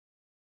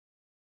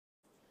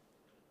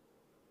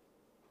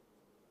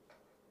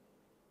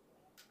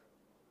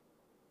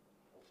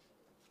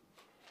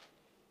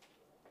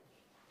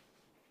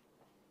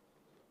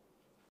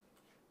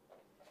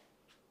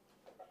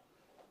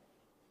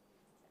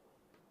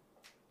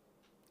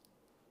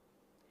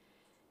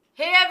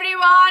Hey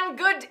everyone,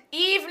 good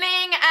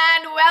evening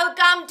and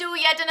welcome to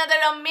yet another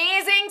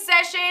amazing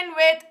session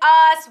with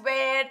us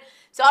where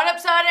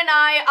Saurabh Sir and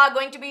I are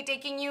going to be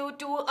taking you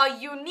to a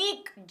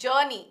unique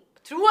journey,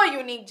 through a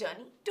unique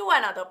journey to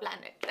another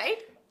planet, right?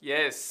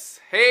 Yes.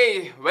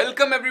 Hey,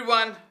 welcome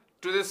everyone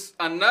to this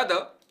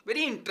another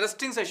very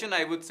interesting session,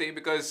 I would say,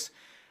 because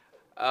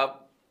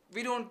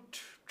we don't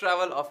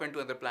travel often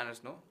to other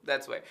planets, no?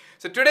 That's why.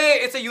 So today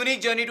it's a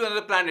unique journey to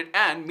another planet,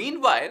 and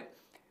meanwhile,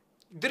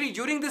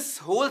 during this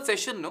whole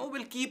session, no,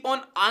 we'll keep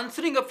on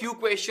answering a few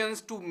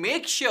questions to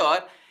make sure,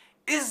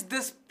 is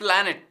this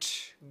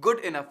planet good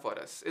enough for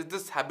us? Is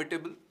this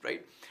habitable,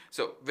 right?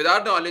 So with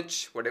our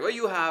knowledge, whatever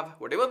you have,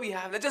 whatever we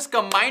have, let's just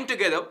combine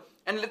together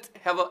and let's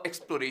have an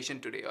exploration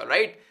today, all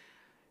right?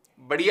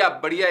 Badhiya,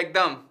 badhiya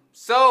ekdam.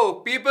 So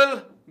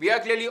people, we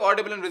are clearly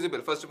audible and visible.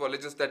 First of all,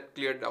 let's just that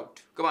cleared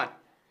out. Come on.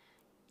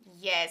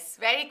 Yes,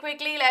 very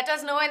quickly let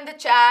us know in the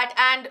chat,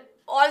 and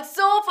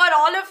also for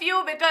all of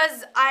you,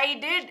 because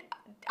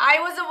I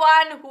was the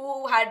one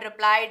who had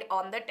replied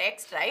on the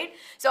text, right?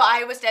 So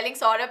I was telling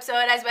Saurabh sir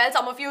as well.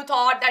 Some of you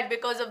thought that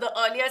because of the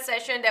earlier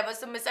session there was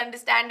some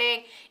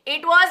misunderstanding.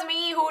 It was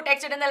me who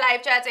texted in the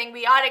live chat saying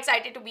we are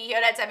excited to be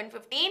here at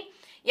 7:15.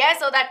 Yes,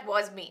 so that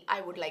was me.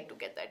 I would like to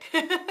get that.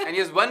 And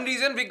yes, one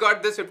reason we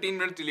got this 15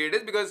 minutes delayed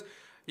is because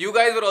you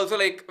guys were also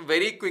like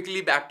very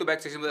quickly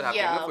back-to-back sessions were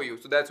happening for you.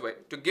 So that's why.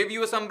 To give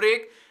you some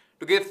break,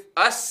 to give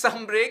us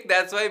some break,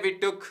 that's why we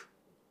took,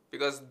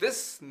 because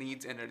this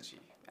needs energy.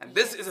 And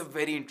this is a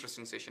very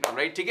interesting session,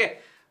 alright? Okay?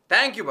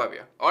 Thank you,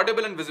 Bhavya.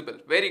 Audible and visible.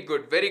 Very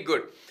good, very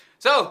good.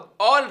 So,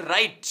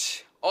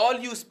 alright, all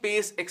you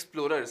space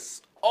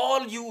explorers,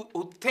 all you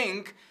who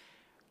think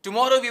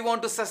tomorrow we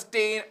want to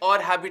sustain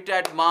our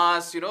habitat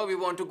Mars, you know, we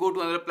want to go to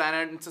another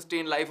planet and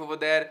sustain life over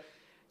there.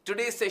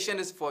 Today's session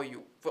is for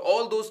you, for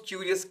all those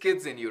curious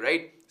kids in you,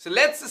 right? So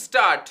let's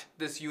start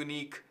this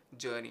unique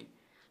journey.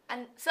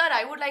 And sir,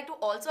 I would like to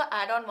also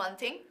add on one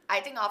thing. I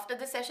think after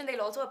this session,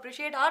 they'll also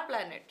appreciate our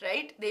planet,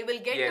 right? They will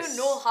get to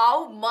know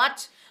how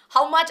much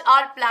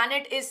our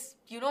planet is,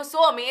 you know,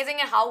 so amazing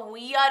and how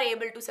we are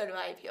able to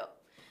survive here.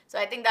 So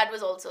I think that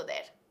was also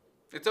there.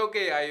 It's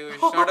okay, Ayush.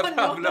 It's not a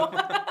problem.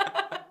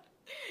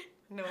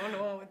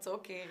 No, it's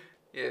okay.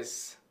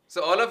 Yes.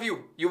 So all of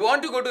you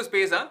want to go to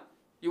space, huh?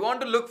 You want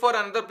to look for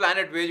another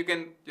planet where you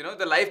can, you know,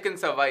 the life can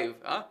survive,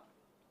 huh?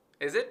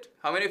 Is it?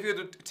 How many of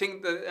you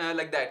think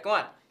like that? Come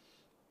on.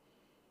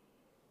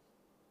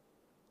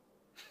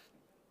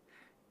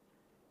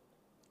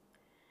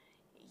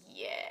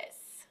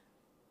 Yes.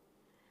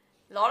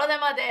 A lot of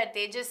them are there.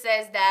 Tejas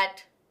says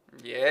that.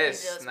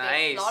 Yes,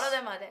 nice. A lot of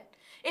them are there.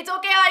 It's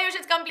okay, Ayush.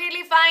 It's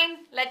completely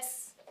fine.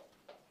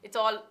 It's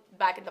all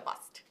back in the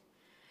past.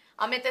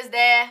 Amit is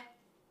there.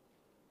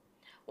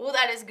 Oh,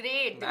 that is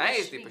great.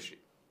 Nice, Deepashri.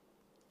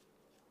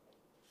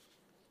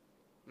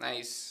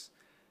 Nice.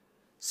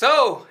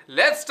 So,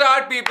 let's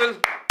start, people.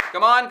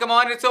 Come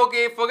on. It's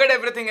okay. Forget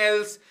everything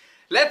else.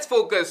 Let's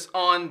focus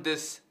on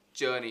this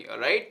journey,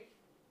 alright?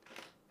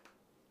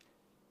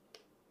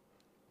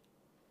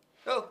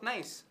 Oh,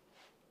 nice.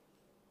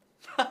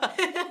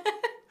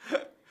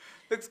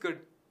 Looks good.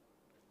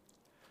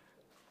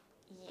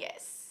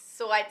 Yes.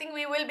 So I think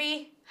we will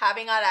be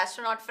having our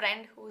astronaut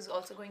friend who's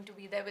also going to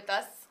be there with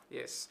us.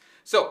 Yes.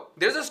 So,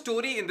 there's a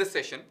story in this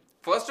session.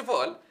 First of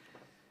all,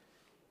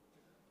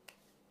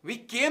 we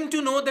came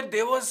to know that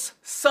there was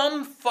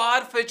some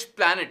far-fetched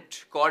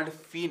planet called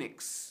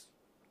Phoenix.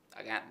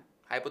 Again,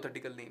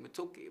 hypothetical name, it's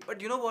okay. But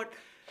you know what?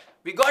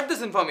 We got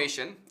this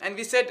information and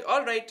we said,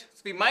 all right,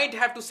 so we might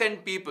have to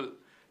send people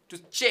to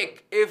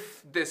check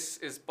if this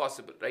is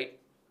possible, right?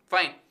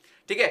 Fine.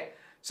 Okay.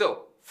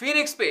 So,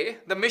 Phoenix Bay,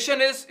 the mission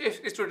is to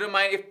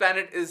determine if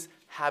planet is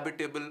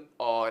habitable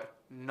or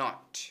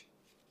not.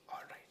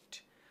 All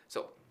right.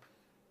 So,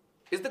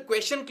 is the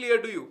question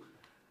clear to you?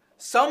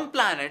 Some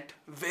planet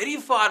very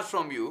far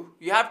from you,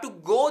 you have to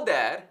go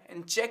there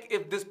and check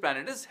if this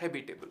planet is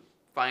habitable.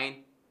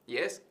 Fine.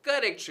 Yes,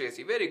 correct,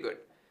 Tracy. Very good.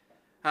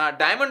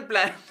 Diamond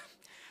planet.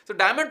 So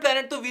diamond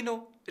planet, though, we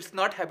know it's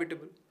not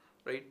habitable,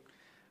 right?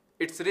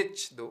 It's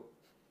rich though.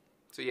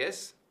 So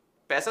yes,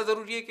 paisa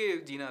zaruri hai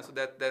ke jeena. So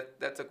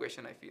that's a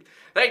question I feel.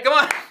 Right, come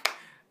on.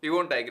 We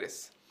won't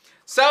digress.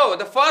 So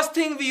the first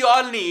thing we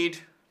all need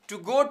to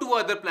go to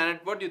other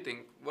planet, what do you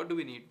think? What do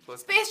we need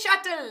first? Space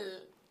shuttle.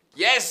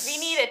 Yes. We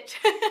need it.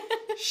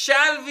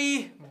 Shall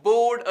we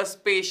board a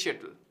space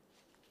shuttle?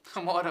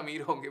 Hum aur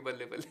ameer honge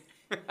balle balle.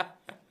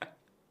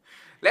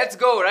 Let's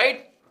go,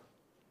 right?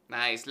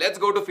 Nice. Let's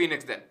go to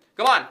Phoenix then.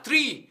 Come on.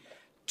 3,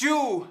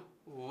 2,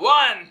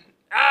 1.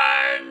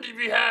 And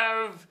we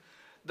have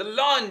the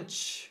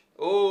launch.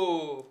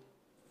 Oh.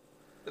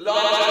 The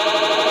launch.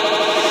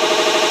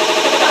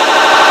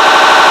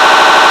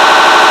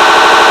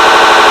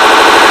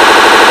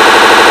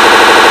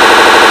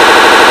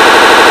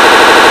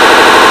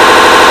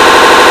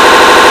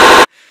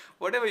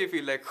 Whatever you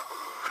feel like.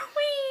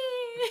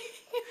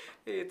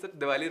 Hey, it's a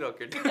Diwali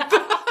rocket.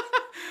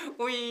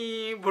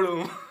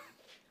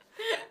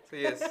 So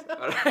yes,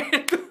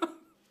 alright.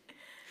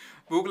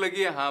 भूख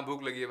लगी है, हाँ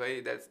भूख लगी है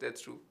भाई,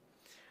 that's true.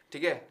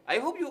 ठीक है? I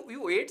hope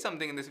you ate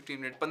something in this 15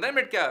 minutes. 15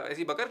 minute क्या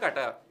ऐसी बकर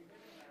काटा?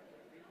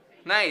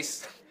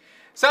 Nice.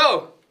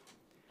 So,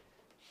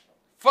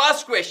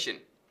 first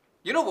question.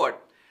 You know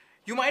what?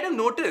 You might have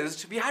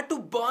noticed we had to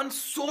burn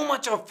so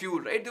much of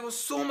fuel, right? There was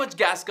so much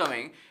gas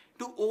coming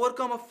to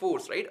overcome a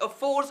force, right? A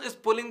force is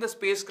pulling the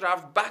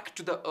spacecraft back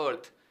to the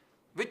Earth.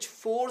 Which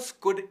force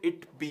could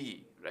it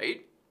be,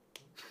 right?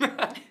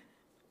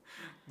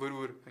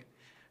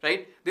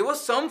 Right? There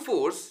was some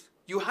force.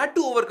 You had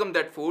to overcome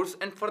that force,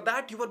 and for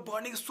that you were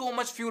burning so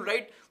much fuel,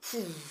 right?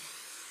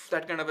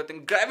 That kind of a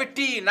thing.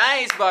 Gravity,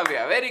 nice,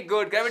 Bhavya, very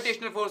good.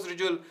 Gravitational force,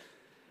 Rijul.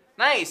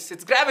 Nice,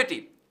 it's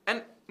gravity.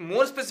 And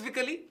more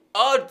specifically,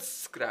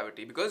 Earth's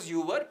gravity, because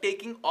you were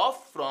taking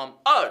off from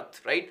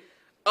Earth, right?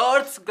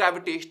 Earth's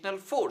gravitational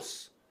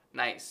force.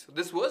 Nice. So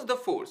this was the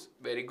force.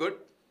 Very good.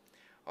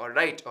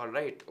 Alright,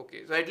 alright.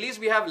 Okay, so at least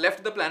we have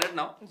left the planet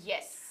now.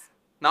 Yes.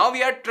 Now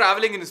we are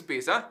traveling in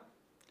space, huh?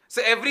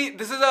 So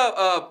this is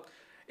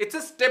it's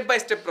a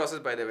step-by-step process,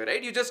 by the way,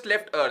 right? You just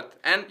left Earth,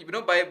 and you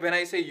know, when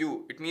I say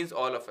you, it means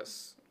all of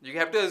us. You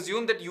have to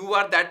assume that you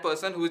are that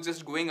person who is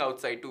just going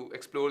outside to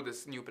explore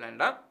this new planet,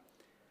 huh?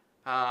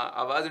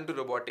 Awaz into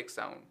robotic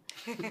sound.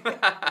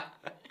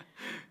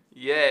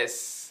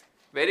 Yes,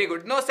 very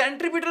good. No,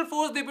 centripetal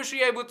force,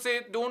 Debashri, I would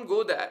say, don't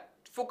go there.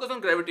 Focus on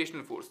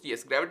gravitational force.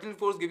 Yes, gravitational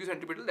force gives you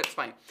centripetal, that's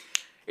fine.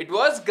 It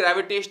was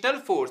gravitational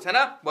force, है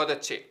ना? बहुत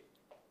अच्छे.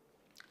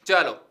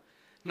 चलो.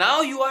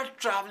 Now you are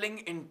traveling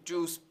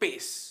into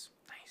space.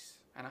 Nice.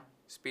 है ना?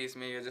 Space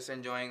में you're just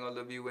enjoying all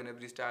the view and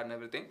every star and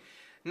everything.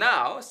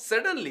 Now,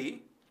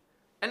 suddenly,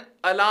 an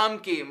alarm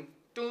came.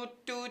 Toot,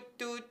 toot,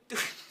 toot,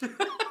 toot.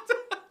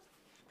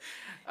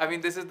 I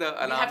mean, this is the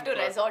alarm. We have to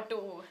resort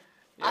to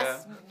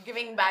us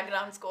giving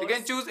background scores. You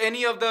can choose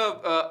any of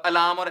the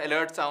alarm or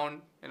alert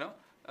sound, you know.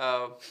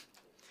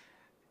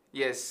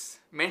 Yes,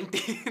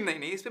 Menti.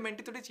 नहीं, इस पे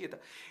Menti थोड़ी चाहिए था.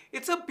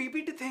 It's a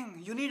PPT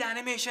thing. You need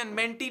animation.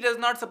 Menti does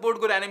not support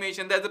good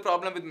animation. That's the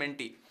problem with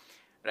Menti,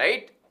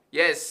 right?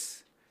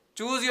 Yes.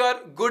 Choose your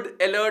good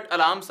alert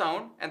alarm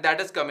sound, and that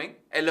is coming.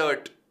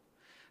 Alert.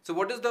 So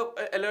what is the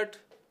alert?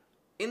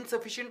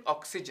 Insufficient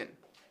oxygen.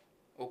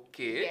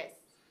 Okay. Yes.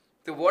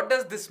 So what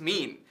does this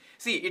mean?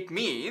 See, it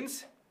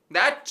means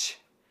that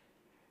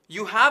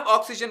you have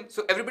oxygen.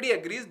 So everybody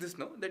agrees this,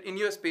 no? That in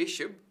your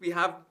spaceship we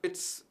have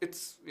it's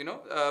you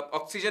know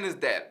oxygen is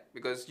there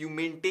because you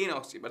maintain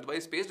oxygen.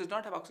 But space does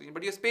not have oxygen,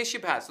 but your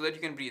spaceship has, so that you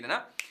can breathe,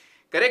 na?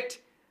 Correct?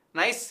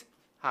 Nice.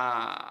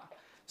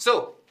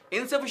 So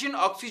insufficient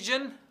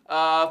oxygen.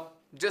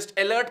 Just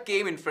alert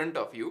came in front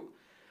of you.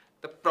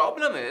 The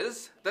problem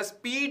is the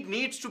speed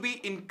needs to be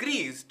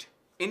increased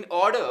in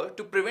order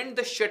to prevent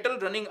the shuttle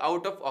running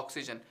out of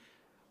oxygen.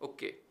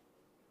 Okay.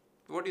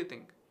 What do you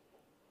think?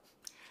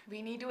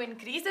 We need to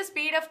increase the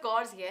speed, of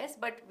course, yes,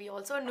 but we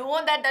also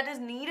know that that is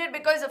needed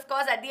because, of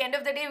course, at the end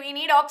of the day, we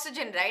need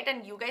oxygen, right?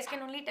 And you guys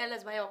can only tell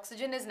us why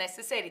oxygen is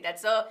necessary.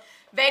 That's a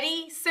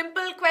very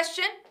simple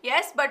question,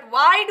 yes, but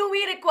why do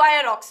we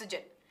require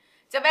oxygen?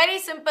 It's a very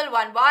simple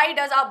one. Why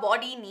does our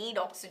body need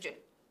oxygen?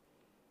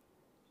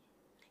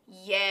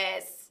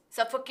 Yes,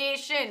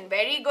 suffocation.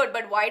 Very good.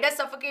 But why does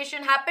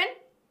suffocation happen?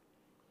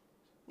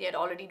 They are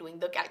already doing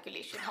the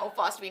calculation. How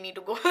fast we need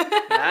to go.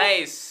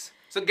 Nice.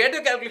 So get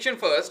your calculation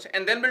first,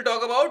 and then we'll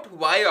talk about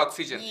why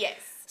oxygen. Yes.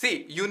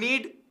 See, you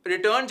need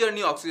return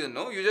journey oxygen,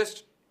 no? You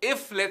just,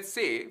 if let's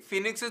say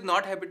Phoenix is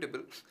not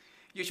habitable,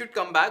 you should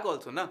come back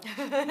also, na?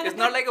 It's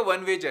not like a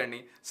one-way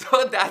journey.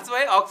 So that's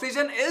why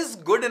oxygen is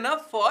good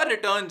enough for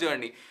return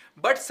journey.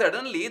 But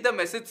suddenly the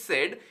message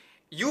said,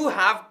 you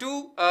have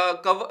to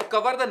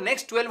cover the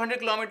next 1200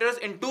 kilometers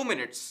in 2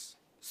 minutes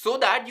so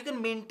that you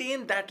can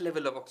maintain that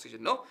level of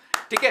oxygen, no?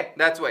 Okay,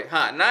 that's why.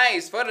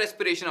 Nice. For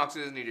respiration,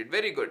 oxygen is needed.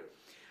 Very good.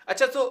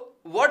 Acha, so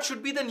what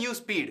should be the new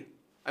speed?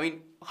 I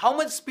mean, how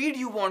much speed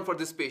you want for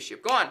this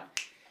spaceship? Come on.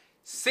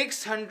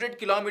 600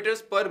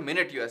 kilometers per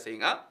minute, you are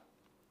saying, huh?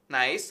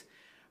 Nice.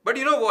 But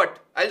you know what?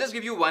 I'll just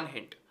give you one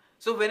hint.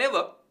 So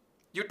whenever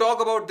you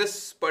talk about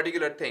this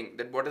particular thing,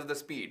 that what is the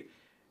speed,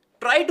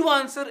 try to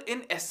answer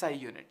in SI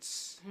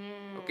units.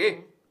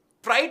 Okay?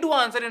 Try to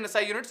answer in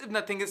SI units if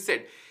nothing is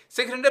said.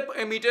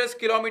 600 meters,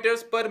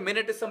 kilometers per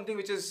minute is something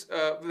which is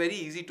very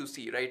easy to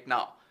see right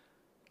now.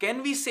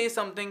 Can we say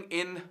something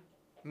in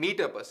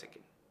meter per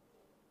second?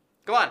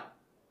 Come on.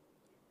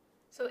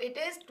 So it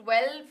is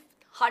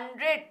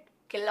 1200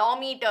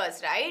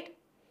 kilometers, right?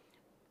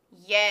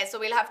 Yes, so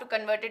we'll have to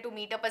convert it to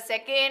meter per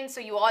second. So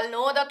you all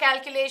know the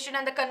calculation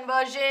and the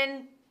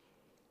conversion.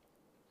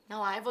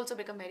 Now I've also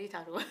become very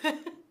thorough.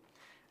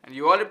 And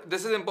you all,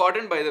 this is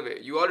important by the way,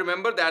 you all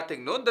remember that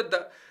thing, no?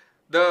 That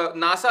the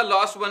NASA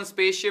lost one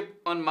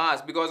spaceship on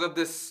Mars because of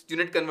this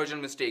unit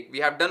conversion mistake. We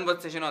have done one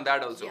session on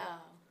that also. Yeah.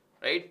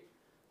 Right?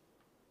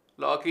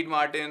 Lockheed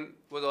Martin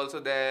was also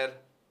there,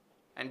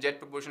 and Jet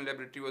Propulsion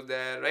Laboratory was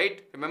there,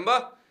 right?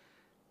 Remember?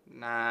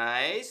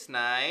 Nice,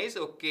 nice,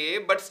 okay,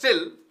 but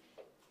still,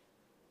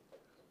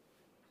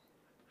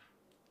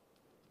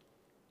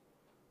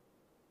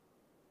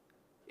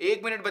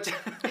 एक minute बचा.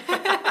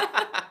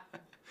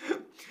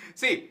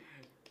 See,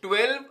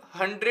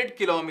 1200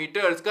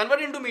 kilometers.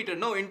 Convert into meter.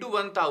 No, into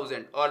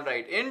 1000. All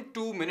right. In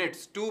 2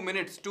 minutes. 2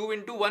 minutes. 2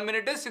 into 1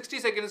 minute is 60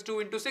 seconds. 2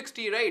 into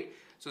 60, right?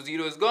 So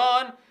 0 is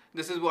gone.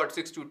 This is what?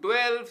 6 to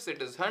 12. So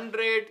it is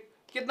 100.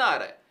 Kitna aa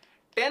raha hai?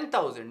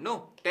 10,000.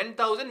 No.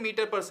 10,000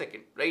 meter per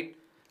second, right?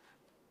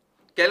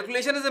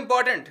 Calculation is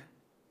important.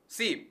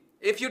 See,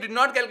 if you did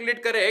not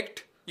calculate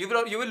correct, you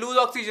will lose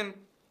oxygen.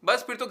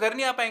 बस फिर तो घर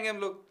नहीं आ पाएंगे हम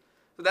लोग.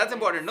 So that's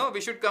important, no?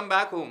 We should come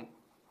back home.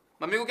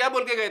 Mummy को क्या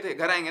बोल के गए थे?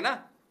 घर आएंगे ना?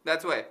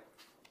 That's why.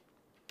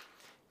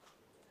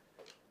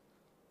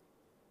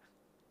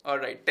 All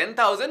right,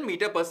 10,000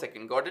 meter per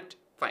second. Got it?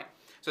 Fine.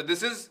 So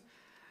this is.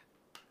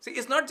 See,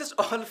 it's not just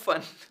all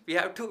fun. We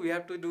have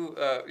to do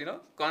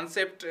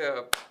concept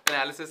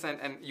analysis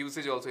and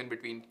usage also in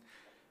between.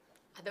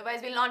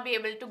 Otherwise, we'll not be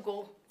able to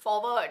go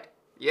forward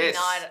Yes.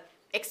 in our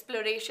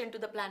exploration to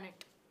the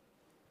planet.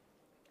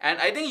 And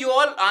I think you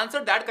all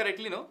answered that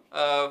correctly, no?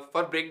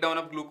 For breakdown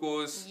of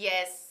glucose.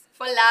 Yes.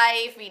 For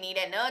life, we need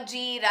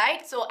energy,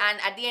 right? So, and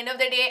at the end of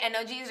the day,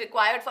 energy is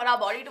required for our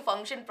body to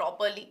function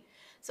properly.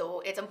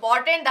 So, it's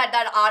important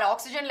that our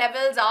oxygen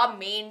levels are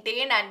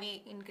maintained and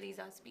we increase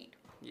our speed.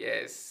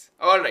 Yes.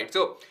 All right.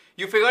 So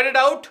you figured it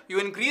out. You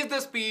increased the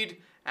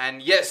speed,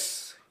 and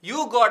yes,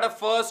 you got a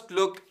first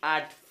look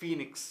at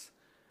Phoenix.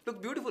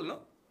 Look beautiful, no?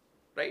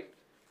 Right?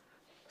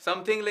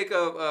 Something like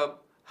a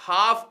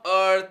half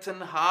Earth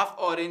and half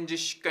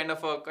orangish kind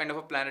of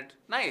a planet.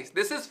 Nice.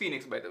 This is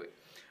Phoenix, by the way.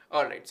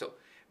 All right. So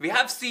we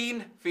have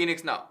seen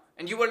Phoenix now,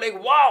 and you were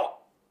like, "Wow,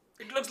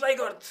 it looks like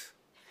Earth."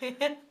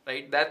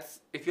 Right?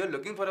 That's if you're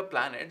looking for a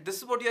planet. This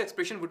is what your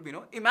expression would be,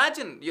 no?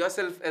 Imagine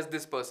yourself as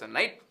this person,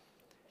 right?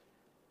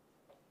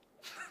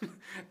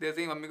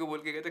 जैसे ही mummy को बोल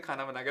के गए थे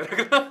खाना बना के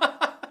रखना.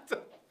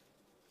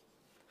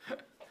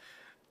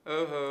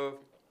 ओहो,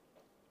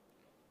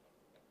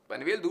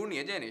 पनवेल दूर नहीं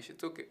है जैनिश.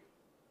 It's okay.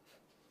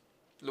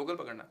 Local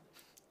पकड़ना.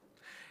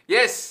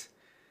 Yes,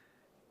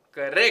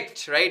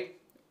 correct, right?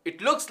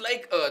 It looks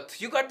like Earth.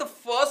 You got the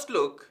first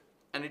look,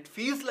 and it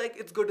feels like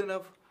it's good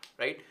enough,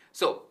 right?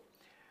 So,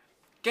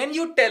 can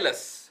you tell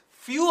us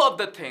few of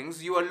the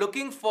things you are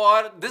looking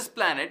for this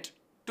planet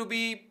to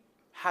be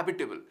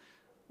habitable?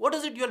 What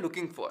is it you are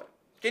looking for?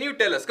 Can you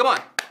tell us? Come on.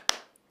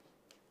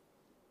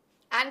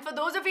 And for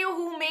those of you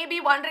who may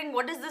be wondering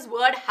what is this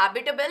word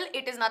habitable,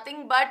 it is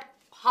nothing but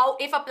how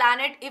if a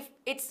planet, if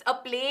it's a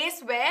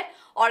place where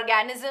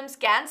organisms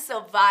can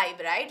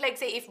survive, right? Like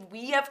say if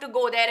we have to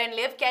go there and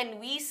live, can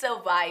we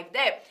survive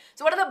there?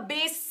 So what are the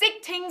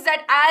basic things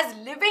that as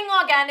living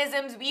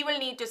organisms we will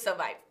need to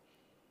survive?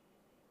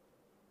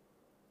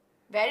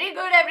 Very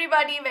good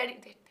everybody,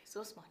 they're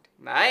so smart.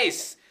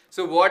 Nice.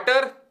 So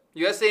water,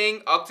 you are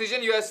saying,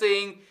 oxygen, you are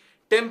saying,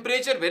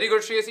 temperature, very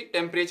good Shreyasi.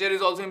 Temperature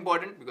is also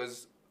important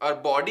because our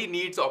body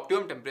needs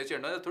optimum temperature.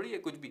 No, that's थोड़ी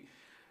है कुछ भी.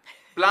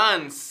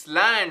 Plants,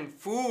 land,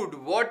 food,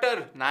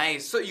 water.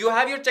 Nice. So you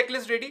have your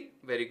checklist ready?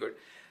 Very good.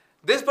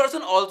 This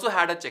person also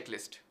had a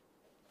checklist.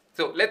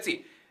 So let's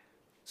see.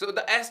 So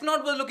the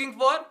astronaut was looking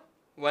for,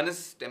 one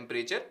is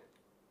temperature.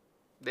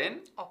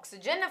 Then?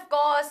 Oxygen, of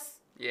course.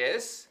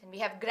 Yes. And we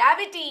have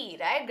gravity,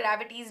 right?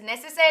 Gravity is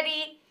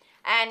necessary.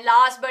 And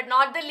last but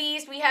not the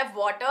least, we have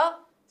water.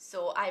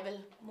 So I will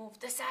move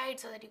the side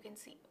so that you can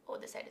see. Oh,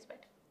 this side is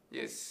better.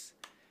 Yes.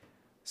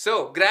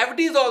 So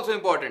gravity is also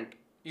important.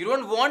 You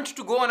don't want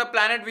to go on a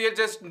planet where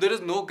there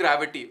is no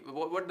gravity.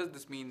 What does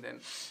this mean then?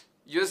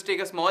 You just take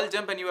a small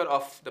jump and you are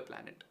off the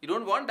planet. You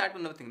don't want that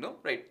another thing, no?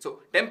 Right. So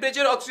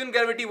temperature, oxygen,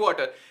 gravity,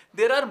 water.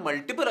 There are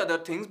multiple other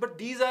things, but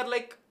these are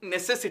like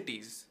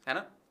necessities. Hai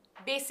na?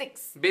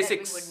 Basics.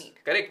 Basics. That we would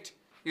need. Correct.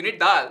 You need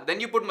dal. Then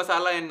you put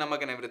masala and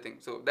namak and everything.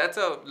 So that's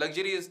a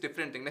luxurious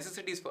different thing.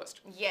 Necessities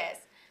first. Yes.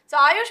 So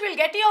Ayush, we'll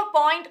get to your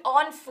point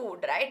on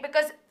food, right?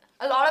 Because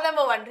a lot of them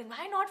were wondering,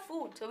 why not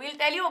food? So we'll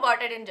tell you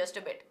about it in just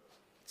a bit.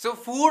 So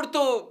food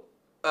though,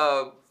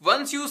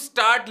 once you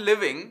start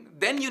living,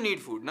 then you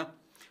need food, na?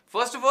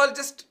 First of all,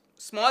 just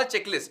small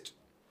checklist.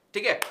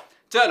 ठीक है?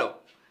 Chalo.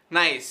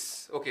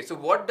 Nice. Okay, so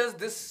what does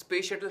this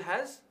space shuttle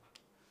has?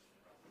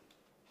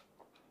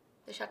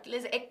 The shuttle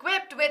is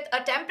equipped with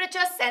a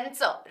temperature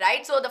sensor,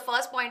 right? So the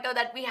first pointer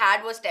that we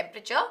had was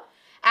temperature.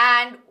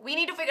 And we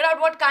need to figure out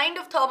what kind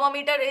of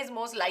thermometer is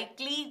most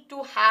likely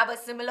to have a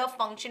similar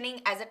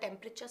functioning as a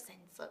temperature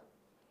sensor.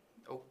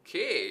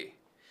 Okay.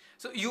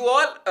 So you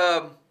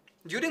all,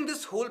 during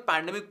this whole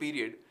pandemic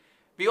period,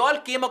 we all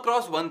came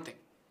across one thing.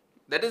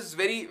 That is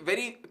very,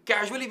 very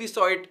casually we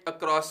saw it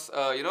across,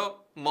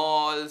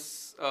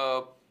 malls,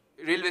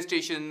 railway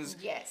stations.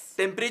 Yes.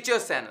 Temperature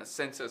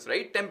sensors,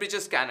 right? Temperature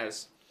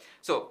scanners.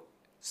 So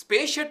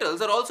space shuttles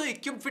are also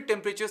equipped with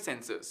temperature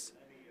sensors.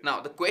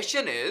 Now the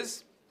question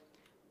is,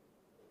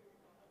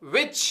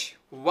 which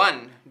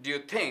one do you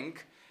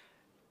think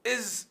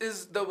is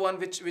the one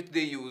which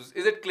they use?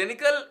 Is it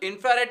clinical,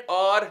 infrared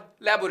or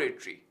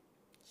laboratory?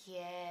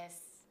 Yes.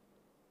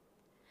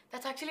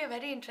 That's actually a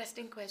very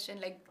interesting question.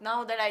 Like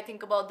now that I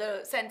think about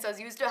the sensors,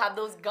 you used to have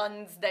those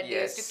guns that you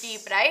used to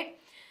keep, right?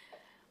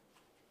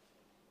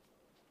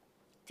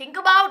 Think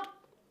about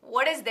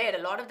what is there.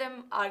 A lot of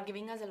them are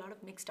giving us a lot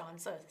of mixed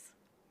answers.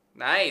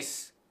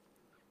 Nice.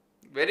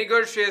 Very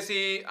good,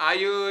 Shreyasi.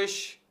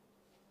 Ayush.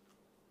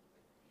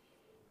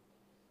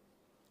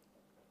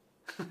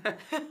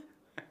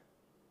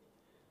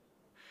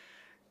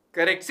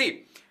 Correct.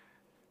 See,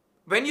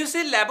 when you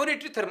say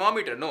laboratory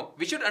thermometer, no,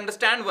 we should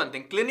understand one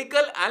thing.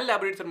 Clinical and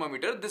laboratory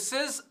thermometer, this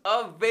is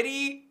a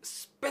very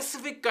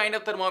specific kind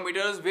of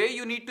thermometers where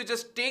you need to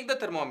just take the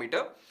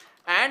thermometer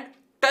and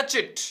touch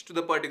it to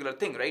the particular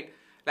thing, right?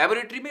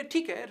 Laboratory mein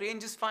theek hai,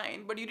 range is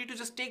fine, but you need to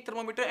just take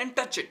thermometer and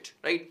touch it,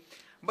 right?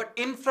 But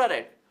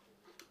infrared,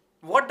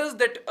 what does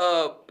that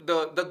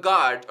the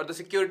guard or the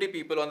security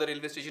people on the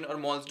railway station or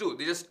malls do?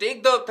 They just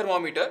take the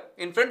thermometer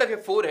in front of your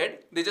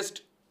forehead, they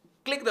just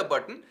click the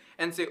button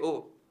and say,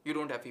 oh, you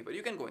don't have fever,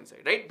 you can go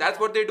inside, right? That's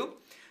what they do.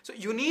 So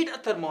you need a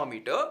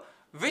thermometer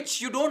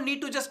which you don't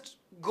need to just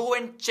go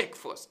and check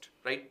first,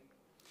 right?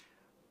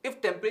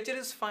 If temperature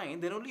is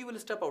fine, then only you will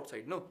step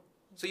outside, no?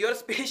 So your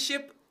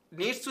spaceship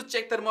needs to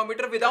check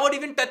thermometer without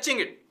even touching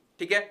it,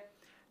 okay?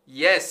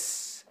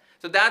 Yes.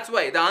 So that's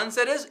why the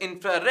answer is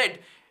infrared.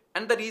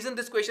 And the reason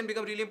this question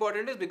becomes really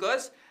important is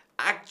because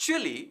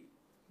actually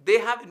they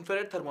have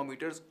infrared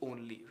thermometers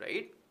only,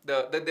 right?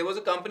 There was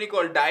a company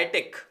called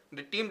Diatec.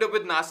 They teamed up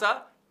with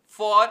NASA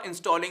for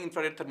installing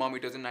infrared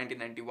thermometers in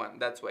 1991.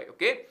 That's why,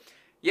 okay?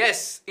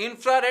 Yes,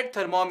 infrared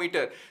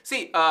thermometer.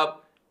 See,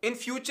 in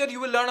future you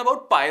will learn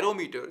about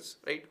pyrometers,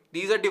 right?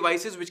 These are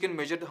devices which can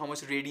measure how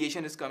much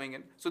radiation is coming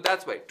in. So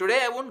that's why.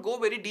 Today I won't go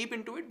very deep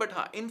into it, but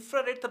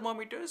infrared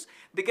thermometers,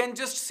 they can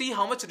just see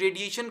how much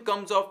radiation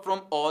comes off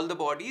from all the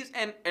bodies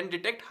and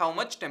detect how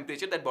much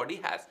temperature that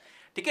body has.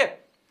 Okay?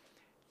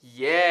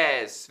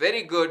 Yes,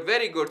 very good,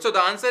 very good. So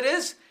the answer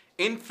is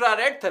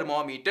infrared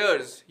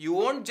thermometers. You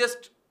won't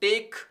just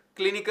take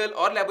clinical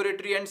or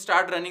laboratory and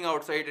start running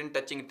outside and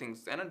touching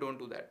things. Don't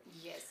do that.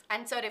 Yes.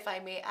 And sir, if I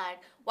may add,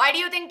 why do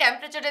you think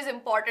temperature is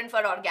important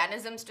for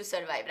organisms to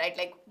survive, right?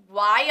 Like,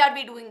 why are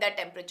we doing that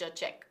temperature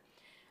check?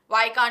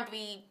 Why can't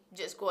we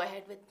just go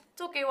ahead with,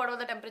 it's okay, whatever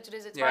the temperature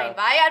is, it's fine.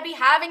 Why are we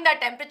having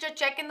that temperature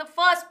check in the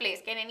first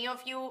place? Can any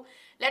of you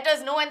let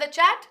us know in the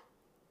chat?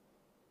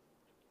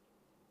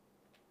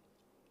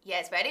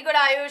 Yes, very good,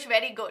 Ayush,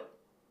 very good.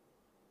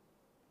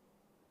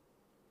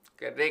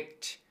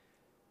 Correct.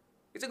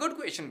 It's a good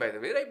question, by the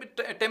way, right?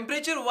 But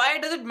temperature, why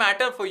does it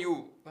matter for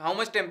you? How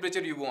much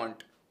temperature you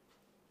want?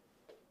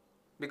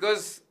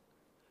 Because...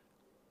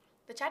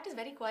 the chat is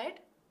very quiet.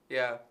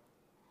 Yeah.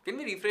 Can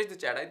we refresh the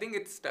chat? I think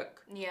it's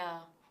stuck. Yeah.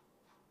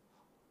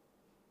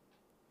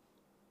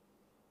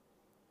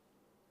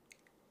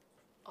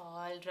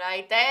 All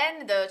right,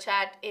 then the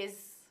chat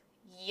is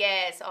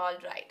yes, all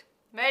right.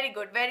 Very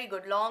good, very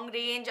good. Long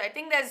range. I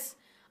think there's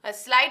a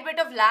slight bit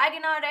of lag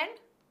in our end.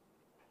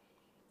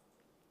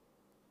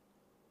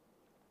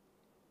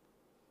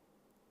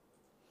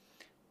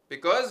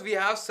 Because we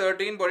have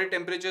certain body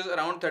temperatures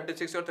around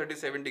 36 or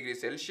 37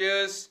 degrees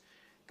Celsius.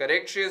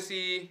 Correct,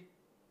 Shreyasi?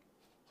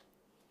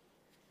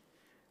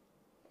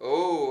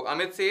 Oh,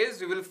 Amit says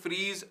we will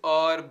freeze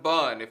or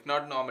burn if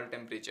not normal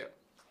temperature.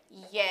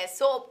 Yes,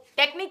 so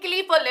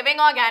technically for living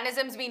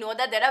organisms, we know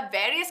that there are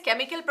various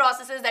chemical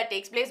processes that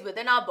takes place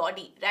within our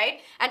body, right?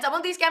 And some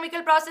of these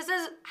chemical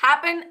processes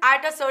happen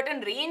at a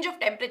certain range of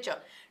temperature.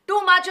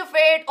 Too much of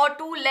it or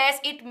too less,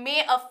 it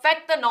may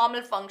affect the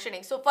normal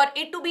functioning. So for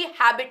it to be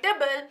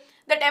habitable,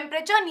 the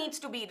temperature needs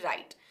to be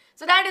right.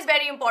 So that is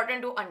very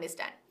important to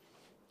understand.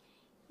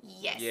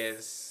 Yes.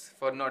 Yes,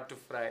 for not to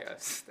fry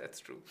us. That's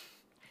true.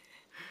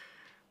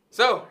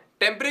 So,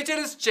 temperature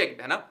is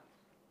checked, na?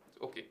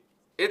 Okay.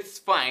 It's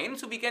fine,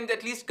 so we can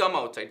at least come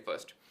outside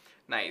first.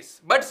 Nice.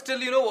 But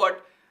still, you know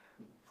what?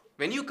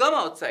 When you come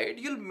outside,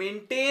 you'll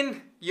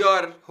maintain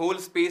your whole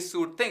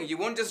spacesuit thing. You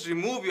won't just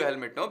remove your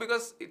helmet, no?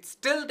 Because it's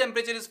still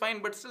temperature is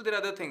fine, but still there are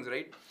other things,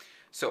 right?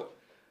 So,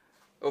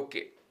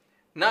 okay.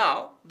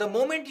 Now, the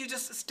moment you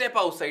just step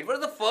outside, what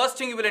is the first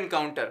thing you will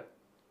encounter?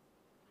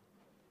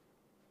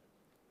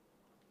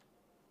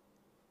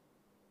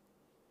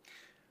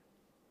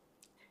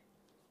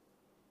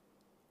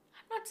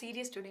 I'm not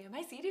serious today. Am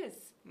I serious?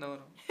 No.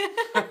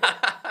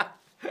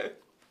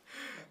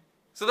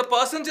 So the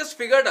person just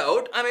figured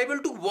out, I'm able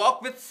to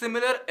walk with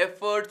similar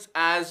efforts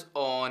as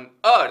on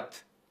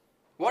Earth.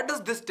 What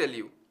does this tell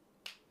you?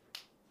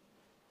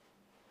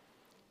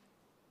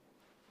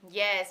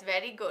 Yes,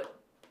 very good.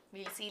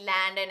 We'll see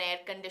land and air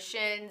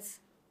conditions.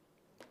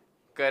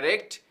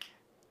 Correct.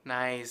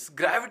 Nice.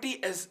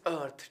 Gravity as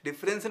Earth.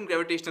 Difference in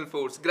gravitational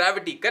force.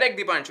 Gravity. Correct,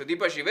 Dipanshu.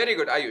 Dipashi. Very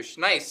good. Ayush.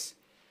 Nice.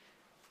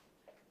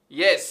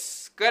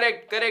 Yes.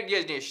 Correct.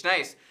 Yes, Nish.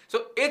 Nice.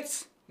 So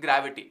it's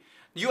gravity.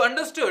 You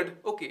understood?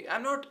 Okay.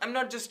 I'm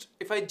not just,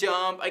 if I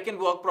jump, I can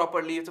walk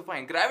properly. It's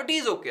fine. Gravity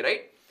is okay,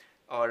 right?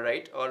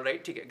 Alright.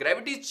 Okay.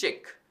 Gravity is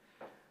check.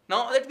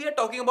 Now that we are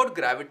talking about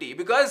gravity,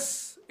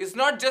 because it's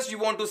not just you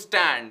want to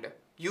stand.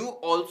 You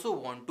also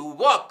want to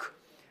walk.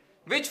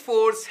 Which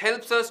force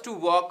helps us to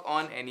walk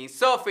on any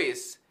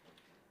surface?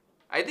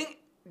 I think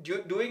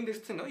doing this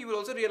thing, you will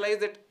also realize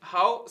that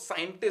how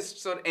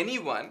scientists or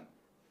anyone,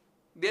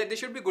 they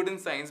should be good in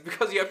science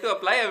because you have to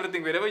apply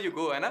everything wherever you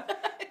go, hai na?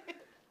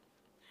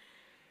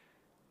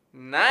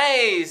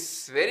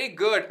 Nice. Very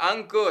good.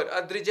 Ankur,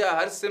 Adrija,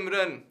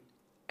 Harsimran,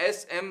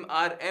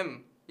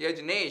 SMRM,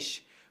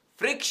 Yajnesh.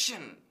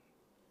 Friction.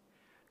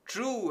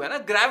 True.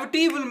 And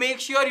gravity will make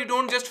sure you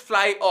don't just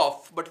fly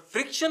off, but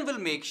friction will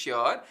make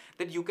sure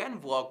that you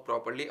can walk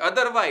properly.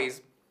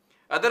 Otherwise,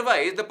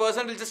 the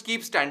person will just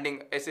keep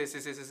standing.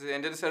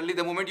 And then suddenly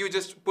the moment you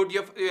just put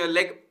your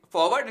leg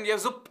forward and you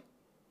have zoop,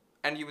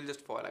 and you will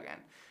just fall again.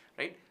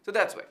 Right? So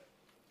that's why.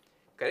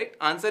 Correct?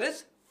 Answer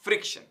is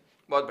friction.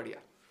 Bahut badhiya.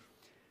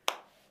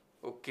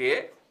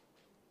 Okay.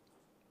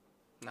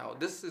 Now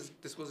this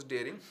was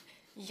daring.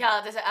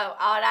 Yeah,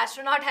 our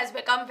astronaut has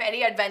become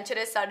very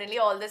adventurous suddenly,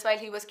 all this while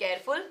he was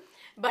careful.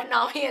 But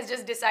now he has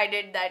just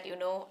decided that,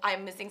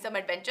 I'm missing some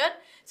adventure.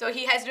 So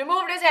he has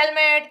removed his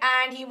helmet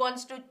and he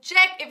wants to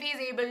check if he's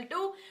able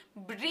to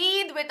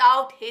breathe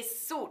without his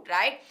suit,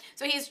 right?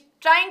 So he's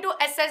trying to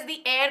assess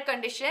the air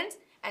conditions.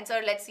 And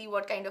sir, let's see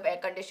what kind of air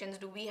conditions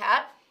do we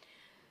have.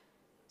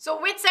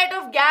 So which set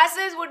of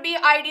gases would be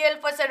ideal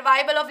for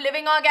survival of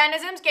living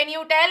organisms? Can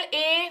you tell?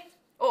 A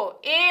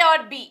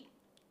or B?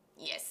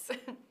 Yes.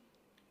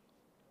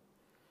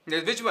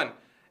 Which one?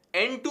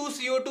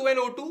 N2CO2 and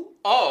O2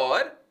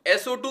 or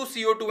SO2,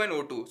 CO2 and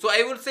O2? So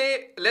I would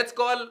say, let's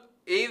call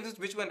A is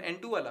which one?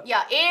 N2 wala?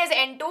 Yeah, A is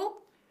N2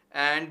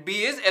 and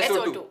B is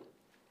SO2.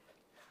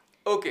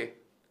 Okay.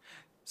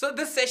 So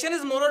this session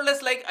is more or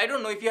less like, I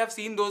don't know if you have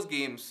seen those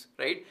games,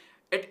 right?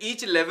 At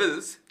each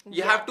levels,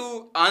 you have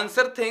to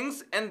answer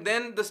things and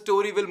then the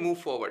story will move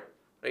forward,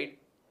 right?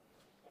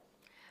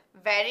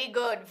 Very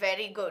good,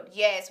 very good.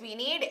 Yes, we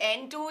need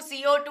N2,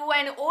 CO2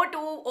 and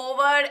O2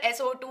 over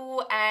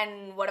SO2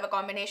 and whatever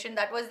combination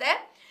that was there.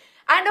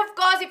 And of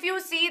course, if you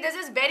see, this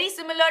is very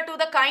similar to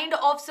the kind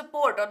of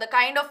support or the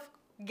kind of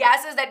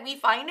gases that we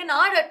find in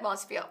our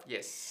atmosphere.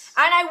 Yes.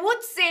 And I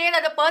would say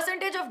that the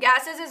percentage of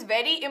gases is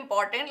very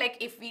important. Like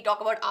if we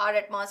talk about our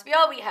atmosphere,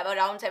 we have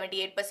around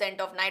 78%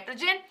 of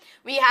nitrogen.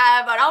 We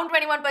have around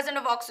 21%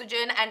 of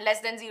oxygen and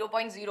less than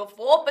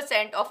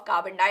 0.04% of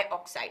carbon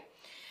dioxide.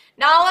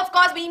 Now, of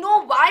course, we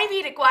know why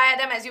we require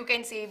them. As you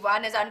can see,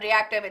 one is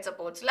unreactive, it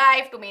supports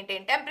life to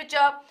maintain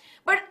temperature.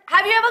 But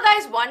have you ever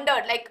guys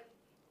wondered, like,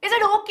 is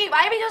it okay?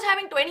 Why are we just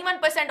having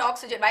 21%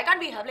 oxygen? Why can't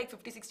we have like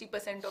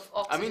 50-60% of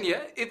oxygen? I mean,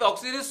 yeah, if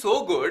oxygen is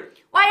so good,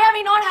 why are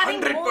we not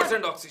having 100% more?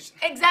 Oxygen?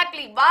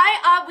 Exactly.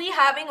 Why are we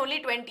having only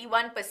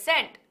 21%,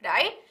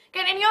 right?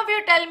 Can any of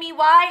you tell me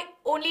why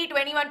only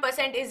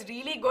 21% is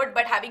really good,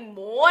 but having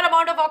more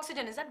amount of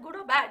oxygen, is that good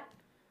or bad?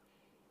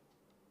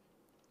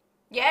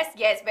 Yes,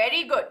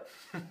 very good.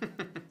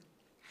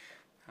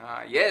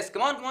 Yes,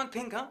 come on,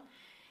 think, huh?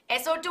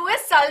 SO2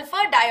 is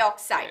sulfur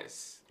dioxide.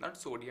 Yes, not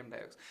sodium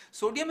dioxide.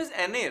 Sodium is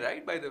Na,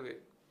 right, by the way?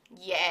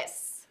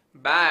 Yes.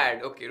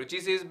 Bad. Okay, Ruchi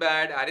says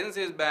bad, Aryan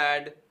says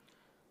bad.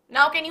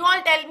 Now, can you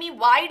all tell me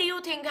why do you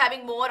think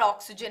having more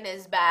oxygen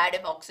is bad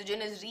if oxygen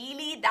is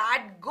really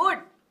that good?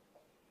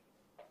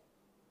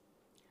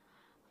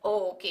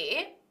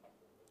 Okay.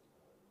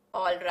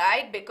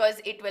 Alright, because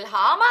it will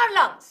harm our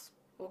lungs.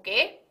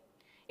 Okay.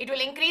 It will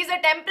increase the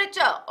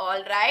temperature.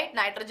 Alright.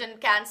 Nitrogen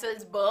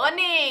cancels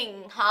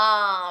burning.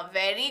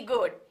 Very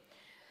good.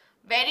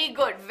 Very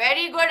good.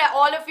 Very good.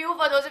 All of you,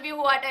 for those of you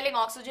who are telling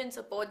oxygen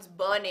supports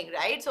burning,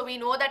 right? So we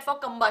know that for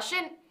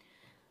combustion,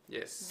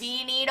 yes,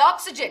 we need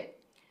oxygen.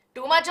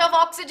 Too much of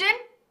oxygen,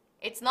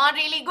 it's not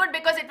really good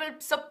because it will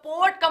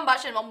support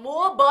combustion.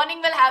 More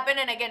burning will happen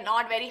and again,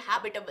 not very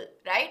habitable,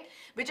 right?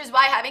 Which is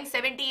why having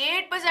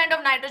 78%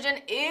 of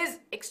nitrogen is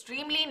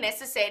extremely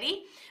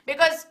necessary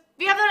because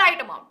we have the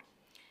right amount.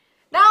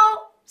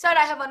 Now, sir,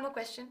 I have one more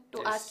question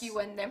to ask you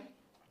and them.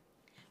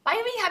 Why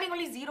are we having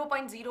only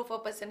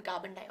 0.04%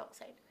 carbon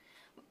dioxide?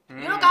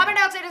 You know, carbon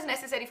dioxide is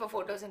necessary for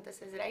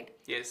photosynthesis, right?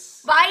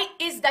 Yes. Why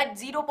is that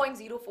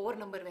 0.04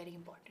 number very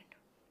important?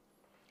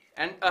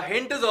 And a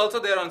hint is also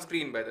there on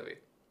screen, by the way.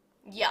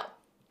 Yeah.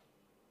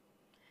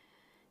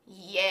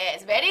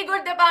 Yes, very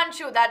good,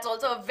 Dipanshu. That's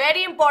also a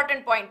very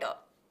important pointer.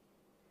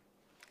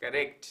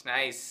 Correct.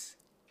 Nice.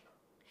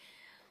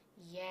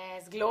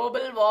 Yes,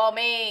 global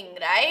warming,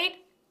 right?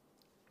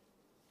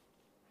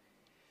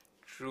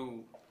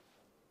 True.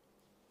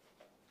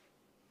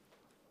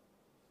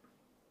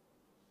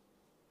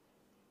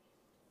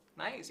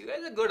 Nice. You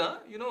guys are good, huh?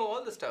 You know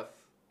all the stuff.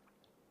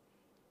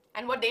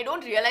 And what they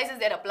don't realize is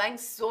they're applying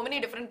so many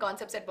different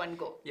concepts at one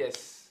go.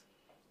 Yes.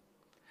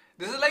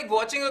 This is like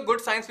watching a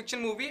good science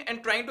fiction movie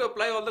and trying to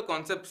apply all the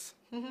concepts.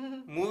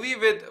 Movie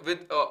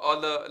with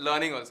all the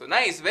learning also.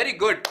 Nice. Very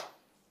good.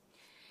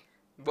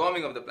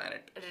 Warming of the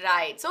planet.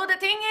 Right. So the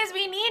thing is,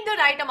 we need the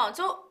right amount.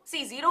 So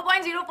see,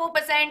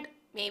 0.04%,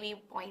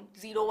 maybe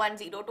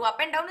 0.0102 up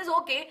and down is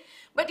okay.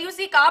 But you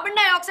see, carbon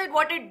dioxide,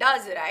 what it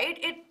does, right?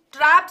 It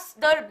traps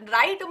the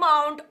right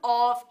amount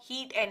of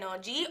heat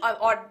energy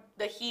or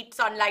the heat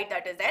sunlight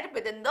that is there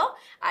within the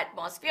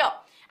atmosphere.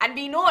 And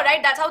we know,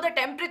 right, that's how the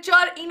temperature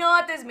in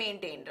Earth is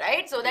maintained,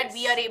 right? So that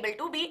we are able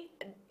to be,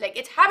 like,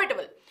 it's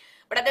habitable.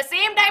 But at the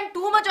same time,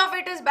 too much of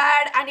it is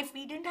bad. And if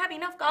we didn't have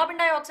enough carbon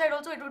dioxide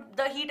also,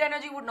 the heat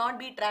energy would not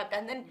be trapped.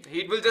 And then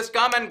heat will just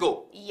come and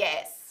go.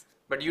 Yes.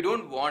 But you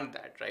don't want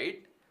that,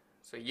 right?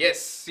 So yes,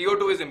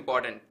 CO2 is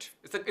important.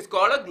 It's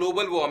called a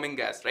global warming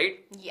gas,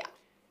 right? Yeah.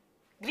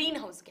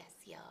 Greenhouse gas,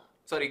 yeah.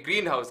 Sorry,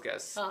 greenhouse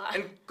gas. Ah.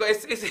 And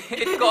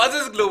it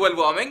causes global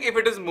warming if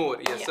it is more.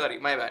 Yes, Yeah. sorry,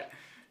 my bad.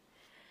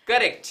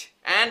 Correct.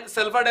 And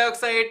sulfur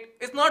dioxide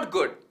is not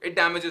good. It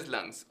damages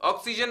lungs.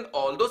 Oxygen,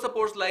 although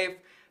supports life,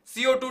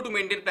 CO2 to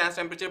maintain plant's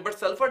temperature, but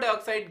sulfur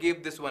dioxide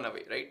gave this one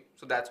away, right?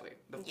 So that's why.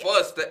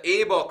 The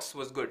A box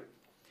was good.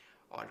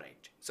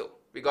 Alright. So,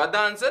 we got the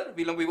answer.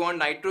 We want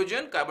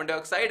nitrogen, carbon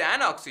dioxide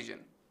and oxygen.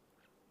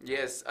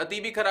 Yes.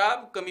 Ati bhi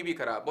kharab, kami bhi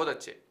kharab. Bahut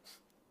achhe.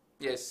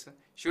 Yes.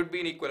 Should be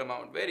in equal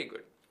amount. Very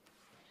good.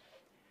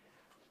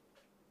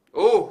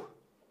 Oh.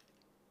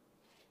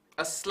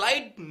 A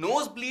slight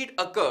nosebleed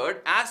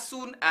occurred as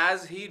soon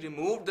as he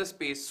removed the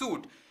space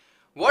suit.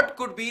 What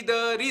could be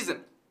the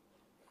reason?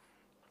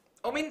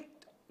 I mean,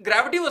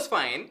 gravity was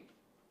fine.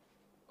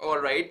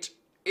 Alright.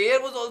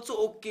 Air was also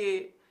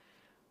okay.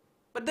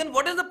 But then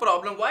what is the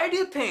problem? Why do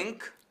you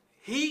think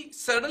he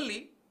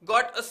suddenly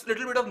got a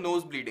little bit of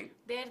nose bleeding?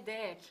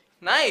 There.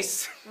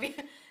 Nice.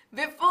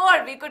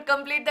 Before we could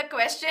complete the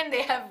question,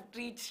 they have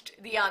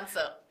reached the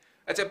answer.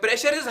 Achha,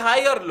 pressure is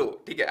high or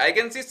low? Okay. I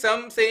can see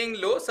some saying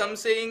low, some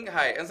saying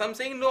high, and some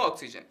saying no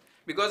oxygen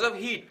because of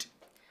heat.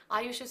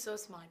 Ayush is so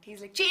smart.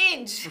 He's like,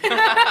 change.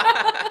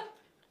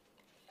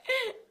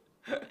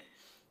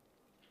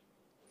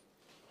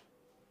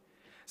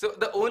 So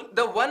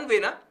the one way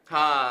na,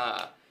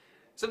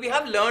 so we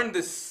have learned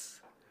this.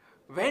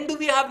 When do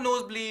we have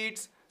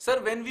nosebleeds?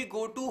 Sir, when we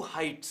go to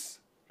heights,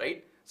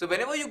 right? So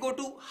whenever you go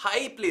to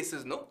high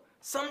places, no,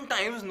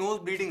 sometimes nose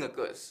bleeding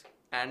occurs.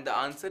 And the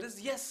answer is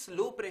yes,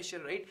 low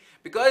pressure, right?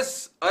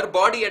 Because our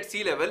body at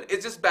sea level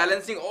is just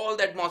balancing all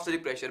the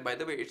atmospheric pressure. By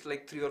the way, it's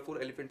like 3 or 4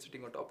 elephants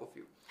sitting on top of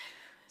you.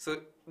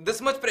 So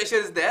this much pressure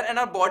is there and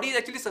our body is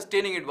actually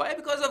sustaining it. Why?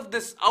 Because of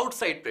this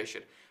outside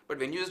pressure. But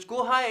when you just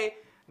go high,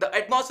 the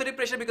atmospheric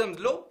pressure becomes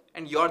low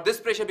and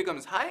this pressure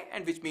becomes high,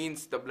 and which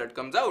means the blood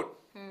comes out,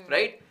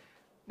 right?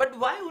 But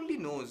why only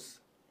nose?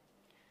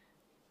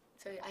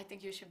 So I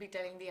think you should be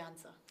telling the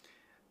answer.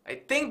 I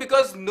think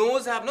because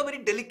nose have no very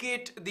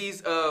delicate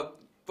these,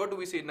 what do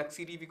we say,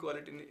 naksiri we call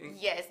it in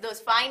Yes,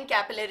 those fine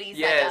capillaries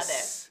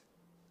yes.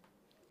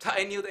 That are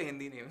there. I knew the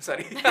Hindi name,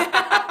 sorry.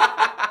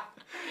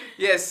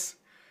 Yes.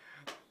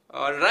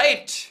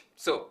 Alright.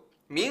 So,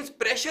 means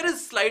pressure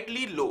is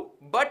slightly low,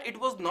 but it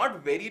was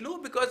not very low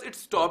because it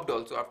stopped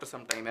also after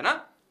some time, hai na?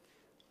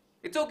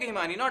 It's okay,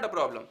 Himani, not a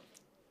problem.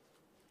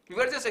 We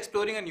were just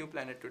exploring a new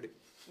planet today.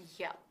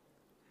 Yeah.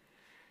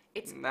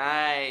 It's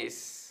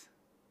nice.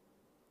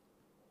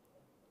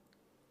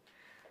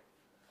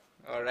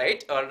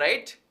 Alright.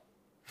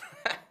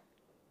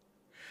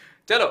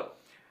 Chalo.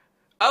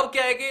 Ab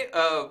kya hai ki,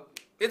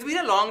 it's been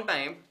a long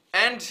time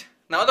and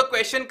now the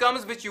question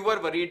comes which you were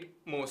worried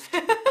most.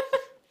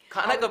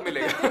 खाना कब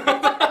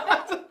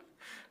मिलेगा?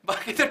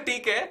 बाकी तो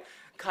ठीक है.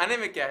 खाने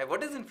में क्या है?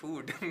 What is in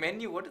food?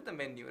 Menu. What is the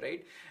menu,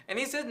 right? And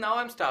he says, now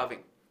I'm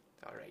starving.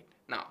 Alright.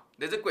 Now,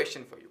 there's a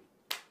question for you.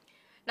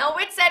 Now,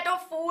 which set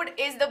of food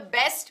is the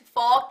best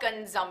for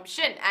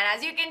consumption? And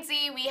as you can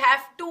see, we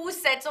have 2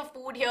 sets of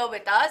food here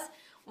with us.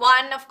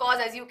 One, of course,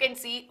 as you can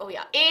see, oh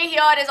yeah, A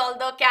here is all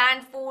the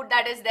canned food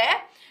that is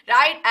there,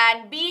 right?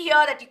 And B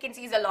here that you can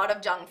see is a lot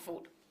of junk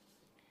food.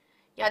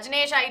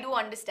 Yajnesh, I do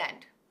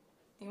understand.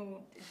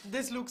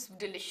 This looks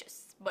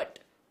delicious, but...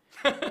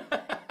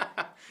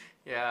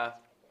 Yeah.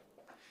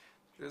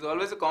 There's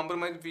always a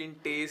compromise between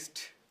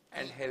taste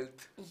and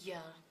health. Yeah.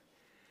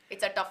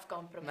 It's a tough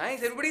compromise.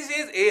 Nice. Everybody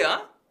says A,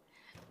 huh?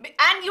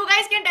 And you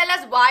guys can tell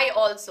us why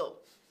also.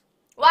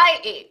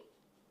 Why A?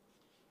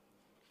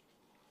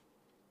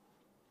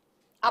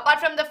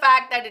 Apart from the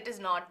fact that it is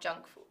not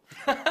junk food.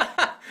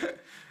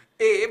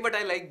 A, but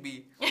I like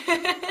B.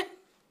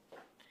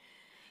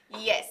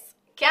 Yes.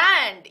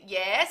 Canned.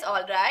 Yes,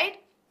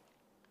 alright.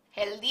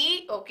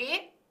 Healthy.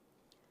 Okay.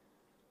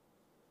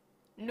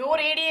 No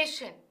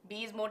radiation.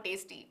 B is more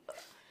tasty.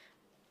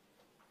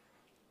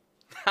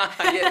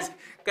 Yes,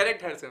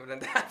 correct,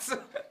 Harsimran. That's.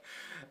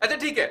 Achha,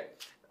 theek hai.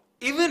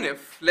 Even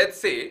if, let's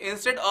say,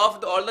 instead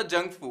of all the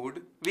junk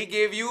food, we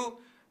gave you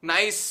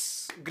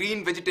nice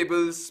green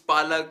vegetables,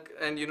 palak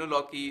and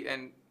lauki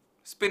and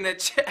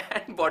spinach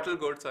and bottle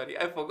gourd. Sorry,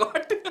 I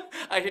forgot.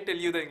 I should tell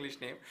you the English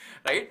name,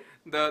 right?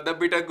 The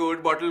bitter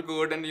gourd, bottle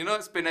gourd,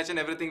 and spinach and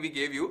everything we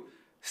gave you.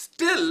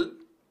 Still,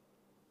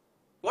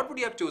 what would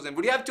you have chosen?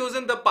 Would you have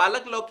chosen the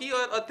palak, lauki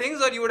or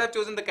things, or you would have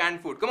chosen the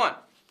canned food? Come on.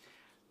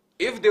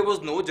 If there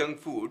was no junk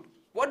food,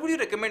 what would you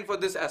recommend for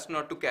this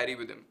astronaut to carry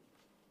with him?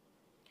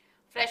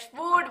 Fresh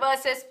food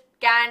versus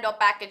canned or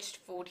packaged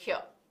food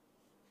here.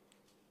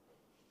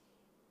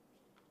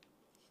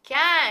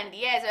 Canned,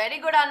 yes, very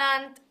good,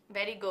 Anant.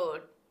 Very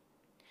good.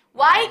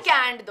 Why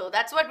canned though?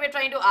 That's what we're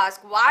trying to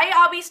ask. Why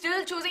are we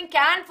still choosing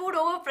canned food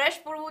over fresh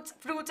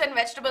fruits and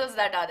vegetables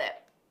that are there?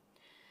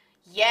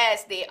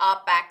 Yes, they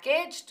are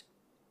packaged.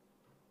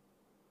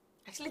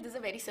 Actually, this is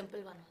a very simple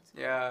one also.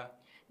 Yeah.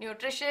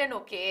 Nutrition,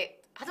 okay.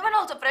 Other one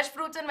also, fresh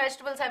fruits and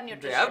vegetables have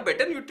nutrition. They have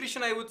better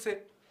nutrition, I would say.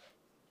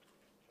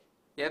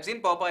 You have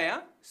seen Popeye,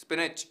 yeah?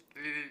 Spinach.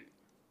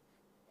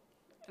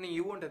 I mean,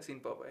 you won't have seen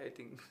Popeye, I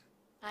think.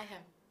 I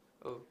have.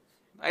 Oh,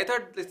 I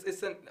thought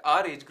it's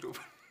our age group.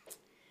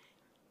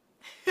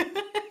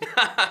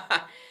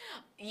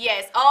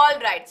 Yes, all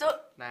right. So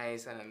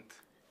Nice, Anant.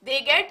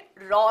 they get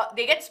raw,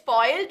 they get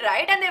spoiled,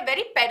 right? And they're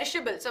very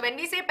perishable. So when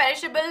we say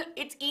perishable,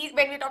 it's easy.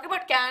 When we talk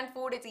about canned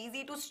food, it's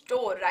easy to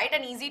store, right?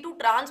 And easy to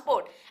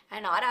transport.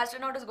 And our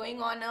astronaut is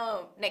going on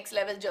a next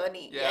level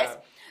journey. Yeah. Yes.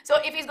 So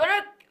if he's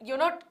gonna,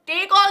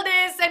 take all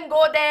this and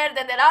go there,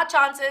 then there are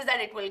chances that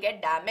it will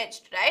get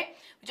damaged, right?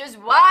 Which is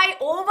why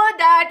over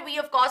that we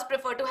of course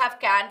prefer to have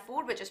canned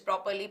food, which is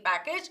properly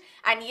packaged.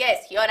 And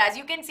yes, here as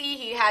you can see,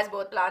 he has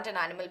both plant and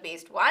animal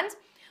based ones.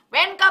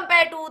 When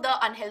compared to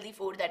the unhealthy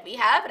food that we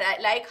have, right,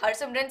 like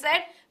Harsimran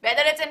said,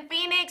 whether it's in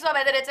Phoenix or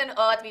whether it's in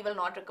Earth, we will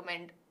not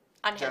recommend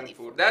unhealthy Junk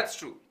food. That's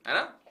true.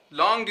 Anna?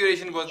 Long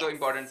duration was the Yes.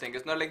 important thing.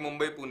 It's not like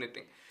Mumbai Pune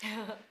thing.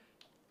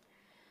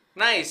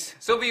 Nice.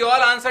 So we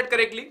all answered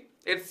correctly.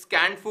 It's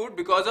canned food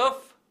because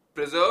of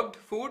preserved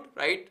food,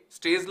 right?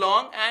 Stays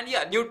long and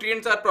yeah,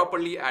 nutrients are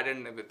properly added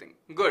and everything.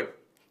 Good.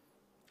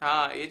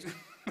 Age.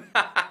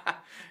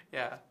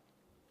 Yeah.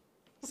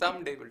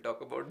 Someday we'll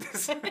talk about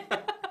this.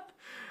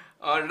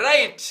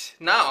 Alright.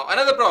 Now,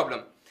 another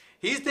problem.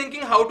 He's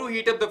thinking how to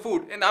heat up the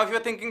food. And now if you're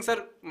thinking,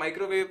 sir,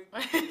 microwave,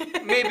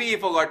 maybe he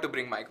forgot to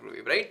bring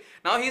microwave, right?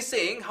 Now he's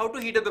saying how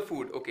to heat up the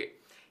food. Okay.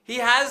 He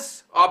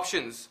has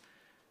options.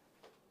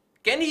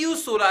 Can he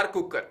use solar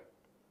cooker?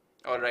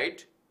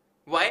 Alright.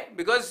 Why?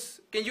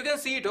 Because you can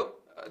see it.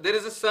 There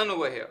is a sun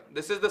over here.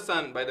 This is the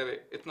sun, by the way.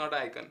 It's not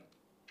an icon,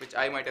 which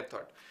I might have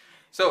thought.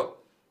 So,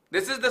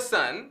 this is the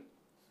sun.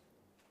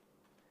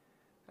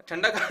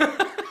 Thanda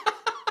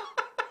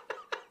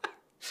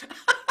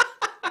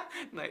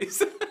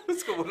Nice.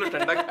 Usko bolo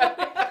thanda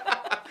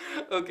kha.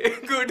 Okay,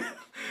 good.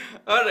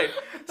 Alright.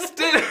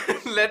 Still,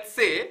 let's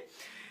say,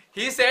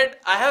 he said,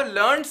 I have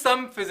learned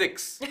some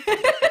physics.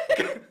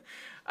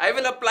 I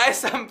will apply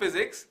some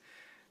physics.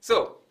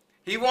 So,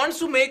 he wants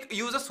to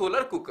use a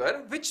solar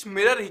cooker. Which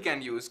mirror he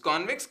can use?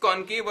 Convex,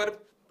 concave or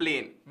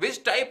plane?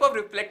 Which type of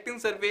reflecting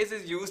surface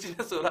is used in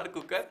a solar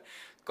cooker?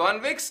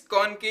 Convex,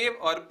 concave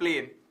or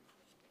plane?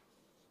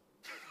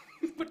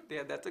 But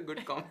yeah, that's a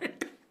good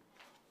comment.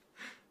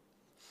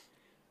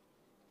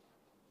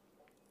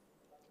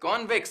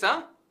 Convex,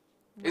 huh?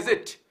 No. Is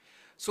it?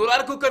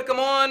 Solar cooker, come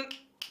on.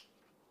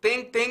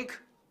 Think.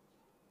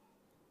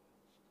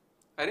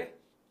 Arey?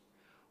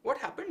 What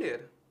happened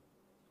here?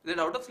 Is it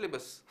out of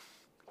syllabus?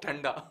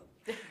 Thanda.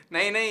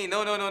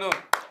 No.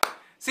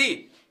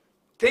 See,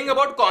 thing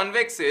about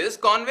convex is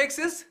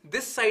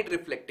this side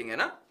reflecting, hai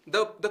na?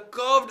 The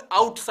curved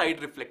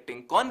outside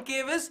reflecting.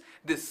 Concave is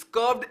this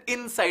curved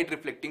inside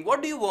reflecting.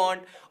 What do you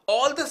want?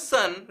 All the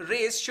sun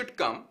rays should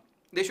come.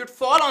 They should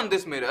fall on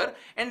this mirror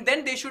and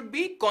then they should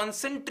be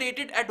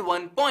concentrated at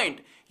one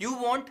point. You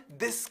want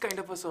this kind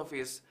of a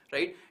surface,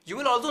 right? You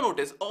will also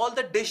notice all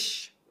the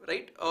dish,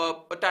 right? A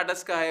Tata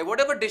Sky,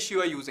 whatever dish you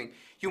are using.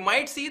 You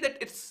might see that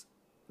it's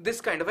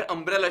this kind of an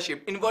umbrella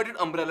shape, inverted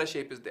umbrella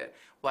shape is there.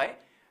 Why?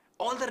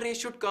 All the rays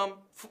should come,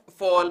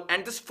 fall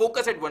and just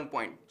focus at one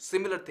point.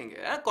 Similar thing,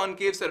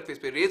 concave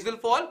surface where rays will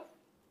fall,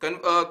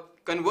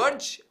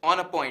 converge on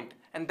a point.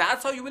 And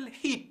that's how you will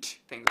heat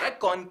things, right?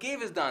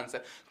 Concave is the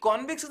answer.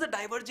 Convex is the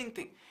diverging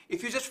thing.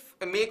 If you just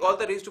make all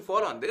the rays to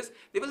fall on this,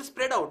 they will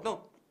spread out,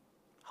 no?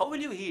 How will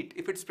you heat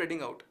if it's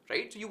spreading out,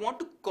 right? So you want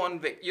to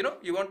convex,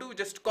 you want to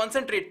just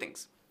concentrate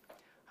things.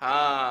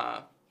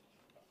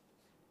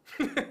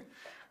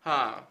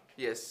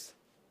 Yes.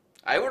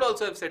 I would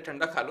also have said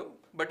thanda khalo,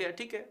 but yeah,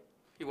 theek hai.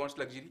 He wants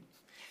luxury.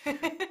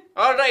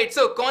 Alright,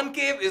 so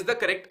concave is the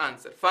correct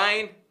answer.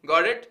 Fine,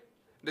 got it?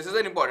 This is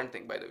an important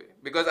thing, by the way,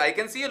 because I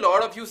can see a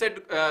lot of you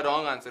said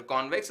wrong answer.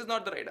 Convex is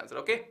not the right answer,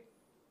 okay?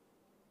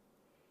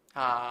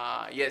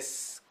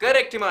 Yes,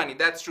 correct, Himani,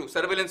 that's true.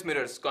 Surveillance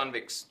mirrors,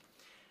 convex.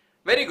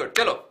 Very good,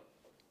 chalo.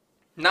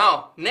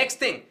 Now, next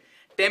thing.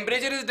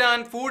 Temperature is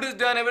done, food is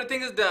done,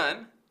 everything is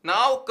done.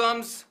 Now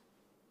comes,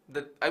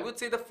 I would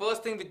say the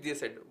first thing which they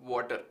said,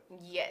 water.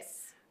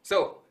 Yes.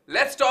 So,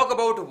 let's talk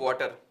about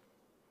water.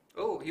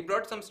 Oh, he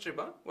brought some strip,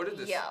 huh? What is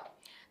this? Yeah.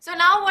 So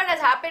now what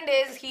has happened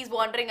is he's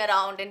wandering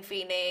around in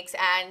Phoenix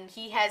and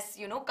he has,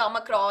 come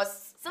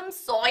across some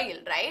soil,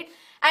 right?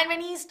 And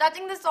when he's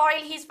touching the soil,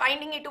 he's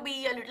finding it to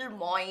be a little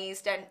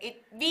moist. And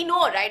we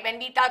know, right, when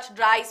we touch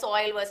dry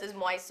soil versus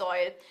moist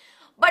soil.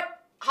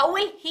 But how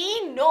will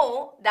he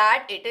know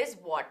that it is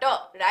water,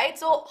 right?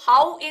 So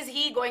how is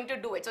he going to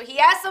do it? So he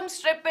has some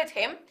strip with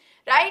him,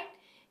 right?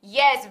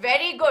 Yes,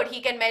 very good.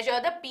 He can measure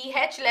the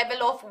pH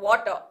level of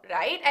water,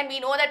 right? And we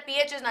know that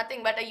pH is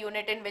nothing but a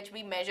unit in which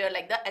we measure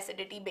like the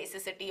acidity,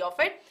 basicity of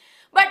it.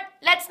 But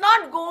let's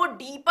not go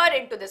deeper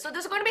into this. So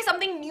this is going to be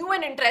something new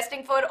and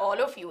interesting for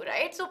all of you,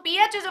 right? So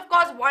pH is of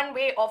course one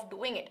way of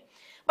doing it.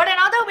 But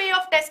another way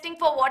of testing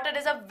for water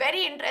is a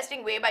very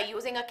interesting way by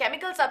using a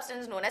chemical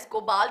substance known as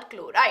cobalt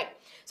chloride.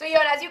 So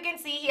here as you can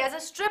see, he has a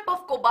strip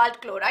of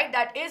cobalt chloride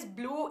that is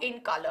blue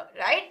in color,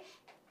 right?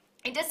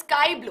 It is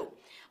sky blue.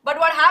 But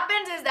what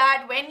happens is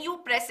that when you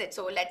press it,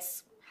 so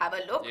let's Have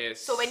a look.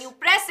 Yes. So when you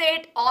press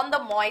it on the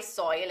moist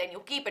soil and you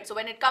keep it, so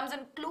when it comes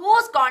in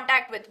close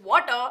contact with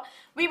water,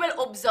 we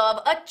will observe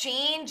a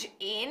change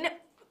in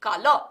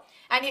color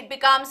and it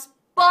becomes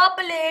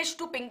purplish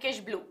to pinkish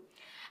blue.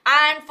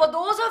 And for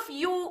those of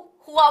you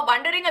who are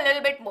wondering a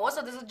little bit more,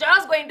 so this is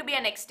just going to be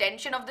an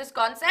extension of this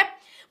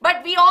concept,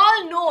 but we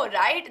all know,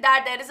 right,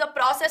 that there is a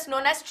process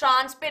known as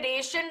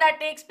transpiration that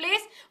takes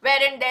place,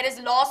 wherein there is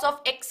loss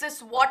of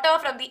excess water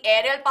from the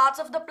aerial parts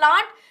of the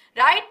plant,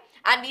 right?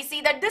 And we see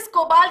that this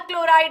cobalt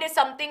chloride is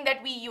something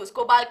that we use,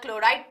 cobalt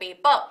chloride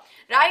paper,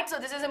 right? So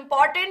this is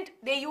important.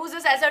 They use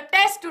this as a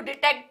test to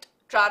detect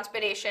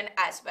transpiration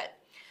as well.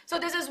 So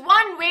this is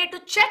one way to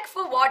check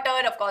for water,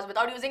 of course,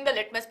 without using the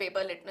litmus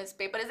paper. Litmus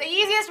paper is the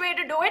easiest way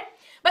to do it.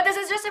 But this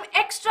is just some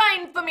extra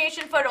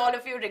information for all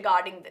of you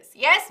regarding this.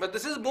 Yes? But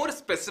this is more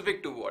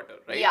specific to water,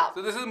 right? Yeah.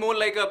 So this is more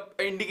like a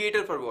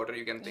indicator for water,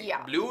 you can think.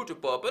 Yeah. Blue to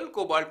purple,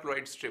 cobalt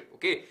chloride strip.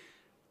 Okay.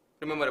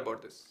 Remember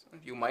about this.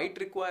 You might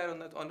require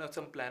on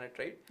some planet,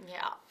 right?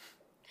 Yeah.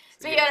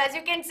 So here, as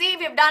you can see,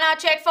 we've done our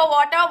check for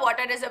water.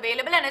 Water is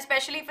available, and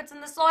especially if it's in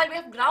the soil, we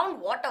have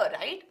groundwater,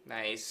 right?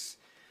 Nice.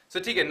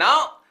 So, okay,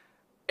 now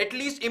at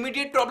least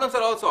immediate problems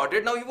are all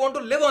sorted. Now you want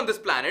to live on this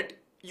planet,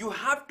 you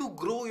have to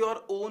grow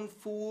your own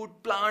food,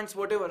 plants,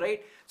 whatever,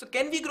 right? So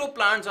can we grow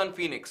plants on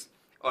Phoenix?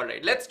 All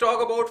right, let's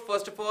talk about,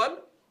 first of all,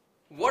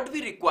 what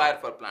we require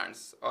for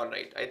plants. All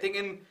right, I think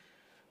in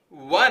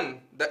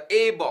the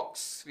A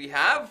box, we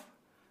have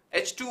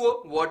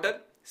H2O,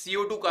 water,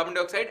 CO2, carbon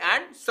dioxide,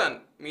 and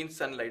sun, means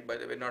sunlight, by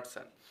the way, not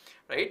sun,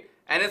 right?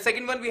 And in the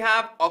second one, we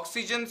have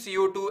oxygen,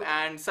 CO2,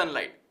 and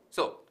sunlight.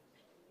 So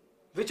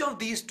which of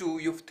these two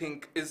you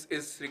think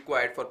is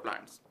required for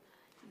plants?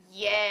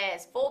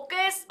 Yes,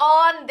 focus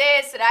on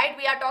this, right?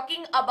 We are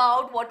talking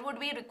about what would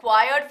be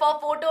required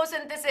for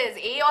photosynthesis,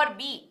 A or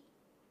B.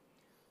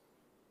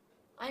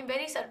 I'm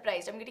very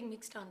surprised. I'm getting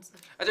mixed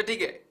answers. Achha,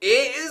 theek hai. A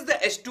is the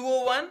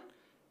H2O one,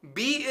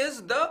 B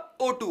is the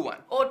O2 one.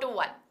 O2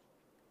 one.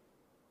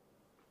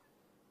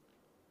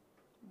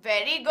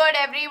 Very good,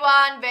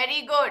 everyone.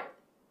 Very good.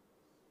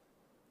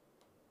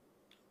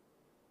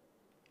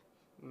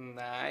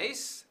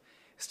 Nice.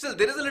 Still,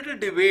 there is a little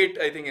debate,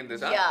 I think, in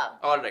this. Yeah. Huh?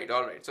 All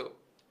right. So,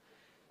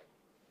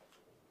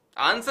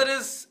 answer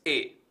is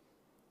A.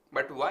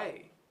 But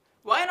why?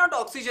 Why not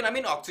oxygen? I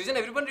mean, oxygen,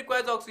 everyone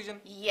requires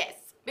oxygen. Yes.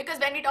 Because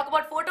when we talk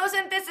about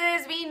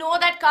photosynthesis, we know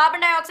that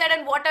carbon dioxide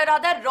and water are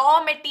the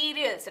raw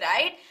materials,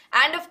 right?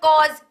 And of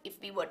course, if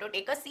we were to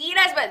take a seed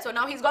as well, so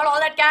now he's got all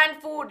that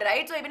canned food,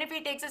 right? So even if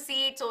he takes a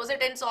seed, sows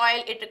it in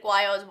soil, it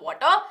requires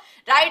water,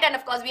 right? And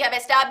of course, we have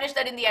established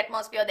that in the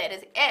atmosphere there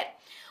is air,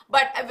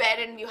 but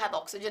wherein you have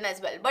oxygen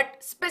as well. But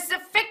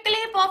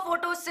specifically for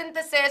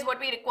photosynthesis, what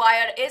we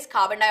require is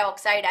carbon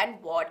dioxide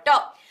and water.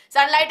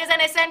 Sunlight is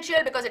an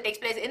essential because it takes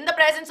place in the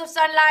presence of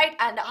sunlight,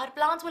 and our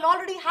plants will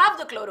already have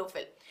the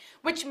chlorophyll,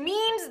 which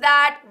means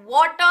that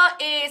water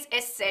is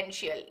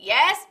essential.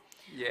 Yes?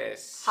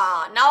 Yes.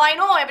 Now I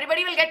know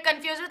everybody will get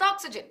confused with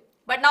oxygen.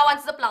 But now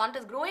once the plant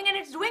is growing and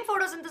it's doing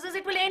photosynthesis,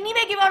 it will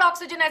anyway give out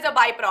oxygen as a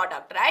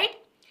byproduct, right?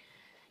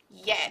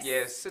 Yes.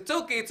 Yes. It's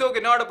okay.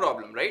 Not a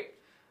problem, right?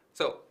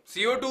 So,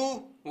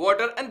 CO2,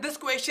 water, and this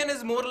question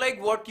is more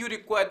like what you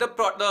require,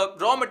 the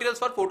raw materials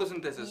for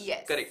photosynthesis.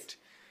 Yes. Correct.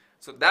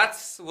 So, that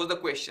was the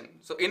question.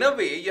 So, in a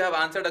way, you have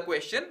answered a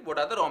question, what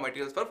are the raw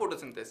materials for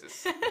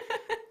photosynthesis?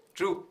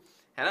 True.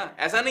 है ना?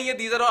 ऐसा नहीं है,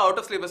 these are all out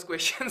of syllabus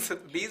questions.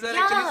 These are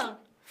actually...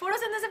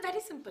 photosynthesis is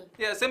very simple.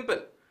 Yeah,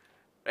 simple.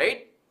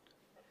 Right?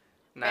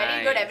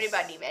 Very good,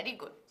 everybody. Very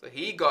good. So,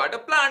 he got a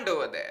plant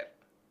over there.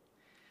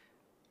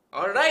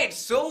 Alright,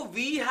 so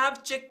we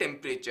have checked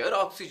temperature,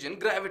 oxygen,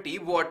 gravity,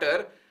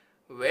 water.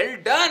 Well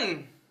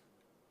done.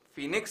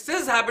 Phoenix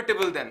is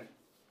habitable then.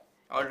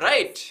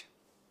 Alright.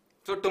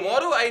 So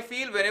tomorrow I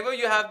feel whenever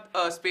you have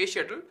a space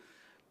shuttle,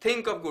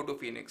 think of go to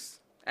Phoenix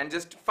and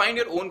just find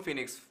your own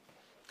Phoenix.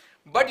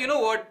 But you know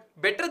what?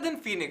 Better than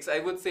Phoenix, I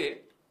would say,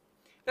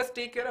 let's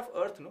take care of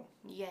Earth, no?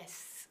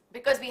 Yes.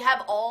 Because we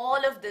have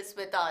all of this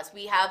with us.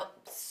 We have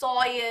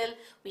soil,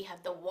 we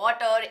have the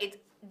water.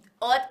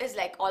 Earth is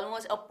like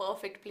almost a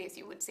perfect place,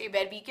 you would say,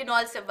 where we can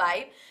all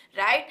survive,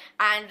 right?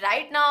 And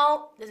right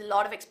now, there's a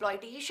lot of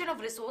exploitation of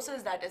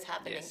resources that is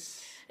happening.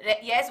 Yes.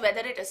 Yes,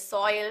 whether it is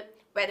soil,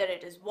 whether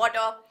it is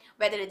water,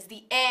 whether it's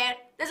the air,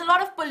 there's a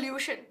lot of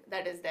pollution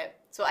that is there.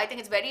 So I think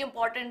it's very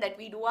important that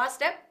we do our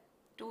step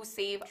to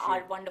save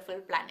our wonderful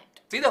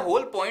planet. See, the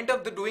whole point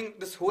of doing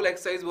this whole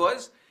exercise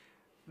was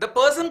the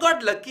person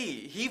got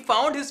lucky. He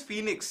found his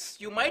Phoenix.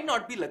 You might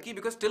not be lucky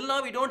because till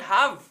now we don't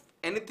have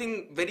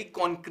anything very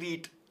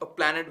concrete, a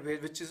planet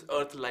which is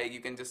Earth-like,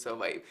 you can just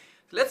survive.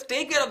 So let's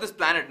take care of this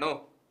planet,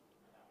 no?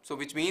 So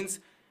which means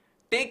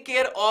take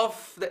care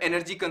of the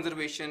energy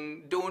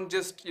conservation. Don't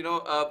just,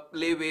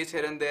 lay waste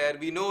here and there.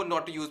 We know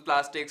not to use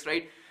plastics,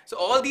 right? So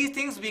all these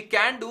things we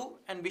can do,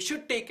 and we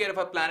should take care of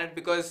our planet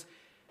because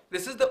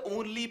this is the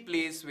only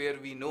place where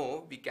we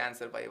know we can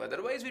survive.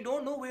 Otherwise, we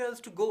don't know where else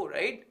to go,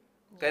 right?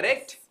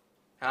 Correct?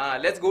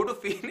 Let's go to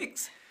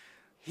Phoenix.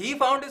 He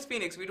found his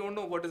Phoenix. We don't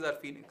know what is our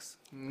Phoenix.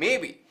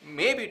 Maybe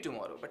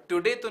tomorrow. But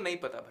today to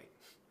nahi pata bhai.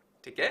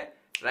 ठीक है?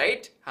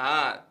 right?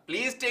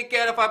 Please take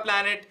care of our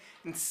planet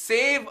and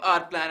save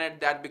our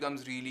planet. That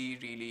becomes really,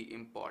 really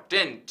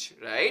important,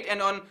 right?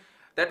 And on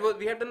that was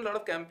we have done a lot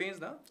of campaigns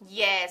now.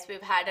 Yes,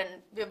 we've had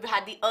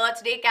the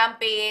Earth Day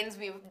campaigns.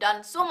 We've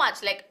done so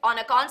much. Like on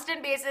a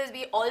constant basis,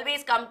 we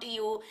always come to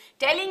you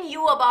telling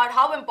you about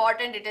how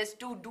important it is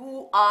to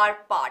do our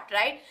part,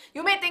 right?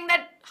 You may think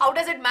that how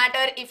does it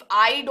matter if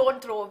I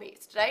don't throw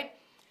waste, right?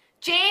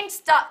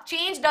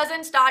 Change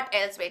doesn't start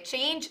elsewhere.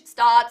 Change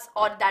starts,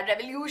 or that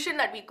revolution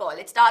that we call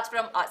it, starts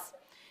from us.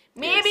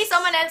 Maybe Yes.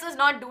 someone else is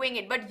not doing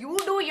it, but you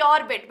do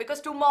your bit,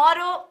 because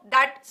tomorrow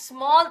that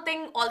small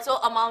thing also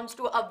amounts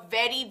to a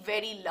very,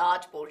 very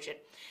large portion.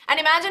 And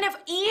imagine if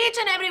each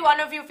and every one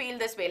of you feel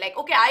this way, like,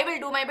 okay, I will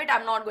do my bit,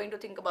 I'm not going to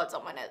think about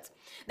someone else.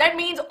 That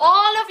means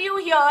all of you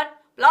here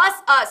plus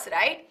us,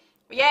 right?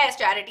 Yes,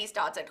 charity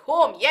starts at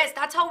home. Yes,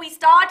 that's how we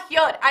start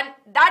here. And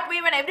that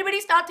way, when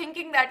everybody starts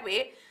thinking that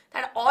way,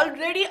 that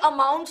already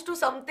amounts to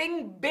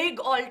something big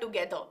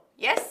altogether.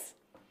 Yes?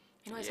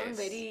 You know, I sound Yes.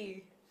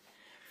 very...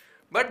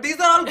 But these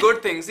are all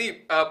good things.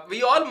 See,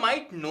 we all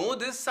might know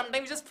this.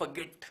 Sometimes we just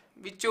forget.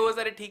 We chose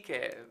that ठीक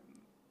है,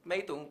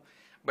 मैं तो.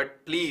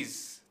 But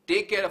please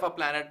take care of our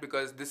planet,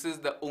 because this is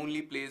the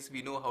only place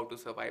we know how to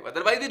survive.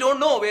 Otherwise, we don't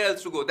know where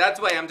else to go. That's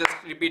why I'm just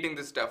repeating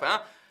this stuff.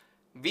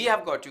 We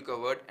have got you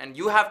covered, and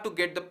you have to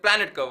get the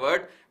planet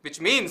covered, which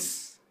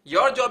means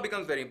your job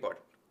becomes very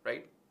important,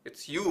 right?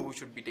 It's you who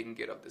should be taking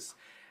care of this.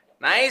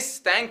 Nice.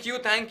 Thank you.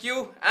 Thank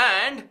you.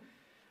 And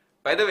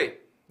by the way,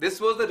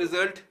 this was the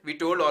result we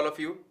told all of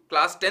you.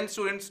 Class 10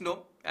 students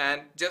know,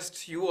 and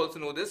just you also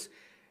know this.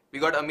 We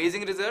got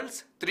amazing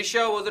results.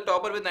 Trisha was the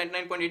topper with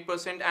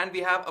 99.8%, and we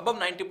have above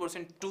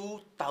 90%,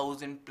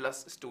 2,000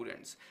 plus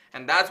students.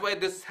 And that's why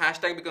this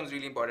hashtag becomes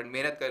really important,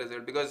 Mehnat ka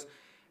result, because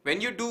when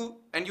you do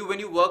and when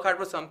you work hard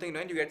for something,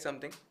 and you get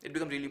something, it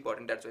becomes really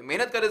important. That's why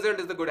Mehnat ka result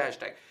is the good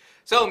hashtag.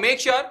 So make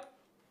sure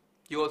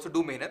you also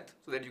do Mehnat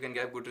so that you can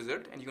get a good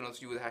result, and you can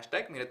also use the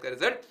hashtag Mehnat ka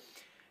result.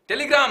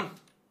 Telegram,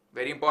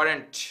 very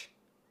important.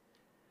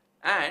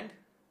 And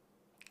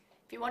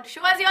if you want to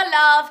show us your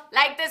love,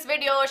 like this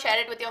video, share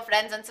it with your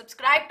friends, and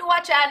subscribe to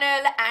our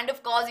channel. And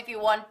of course, if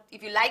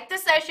you like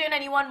this session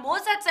and you want more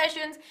such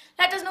sessions,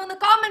 let us know in the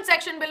comment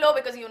section below,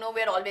 because you know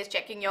we're always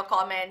checking your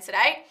comments,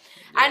 right?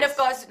 Yes. And of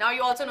course, now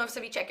you also know,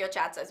 so we check your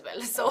chats as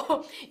well.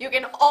 So you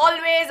can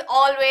always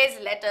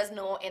let us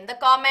know in the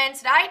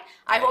comments, right?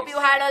 I hope you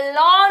had a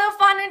lot of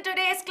fun in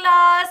today's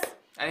class.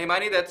 And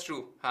Himani, that's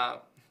true.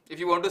 If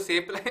you want to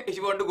if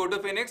you want to go to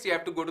Phoenix, you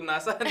have to go to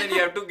NASA, and then you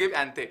have to give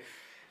ANTHE.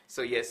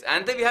 So yes,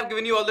 ANTHE, we have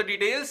given you all the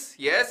details.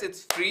 Yes,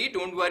 it's free,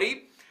 don't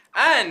worry.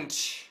 And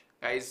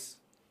guys,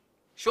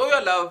 show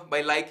your love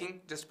by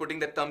liking, just putting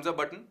that thumbs up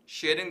button,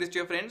 sharing this to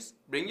your friends,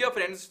 bring your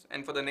friends,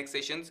 and for the next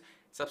sessions,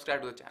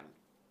 subscribe to the channel.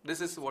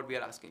 This is what we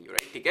are asking you,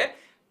 right? Okay?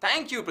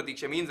 Thank you,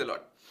 Pratiksha, means a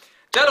lot.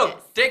 Chalo,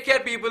 Yes. Take care,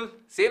 people.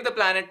 Save the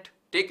planet.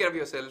 Take care of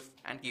yourself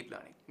and keep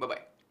learning.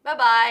 Bye-bye.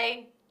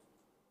 Bye-bye.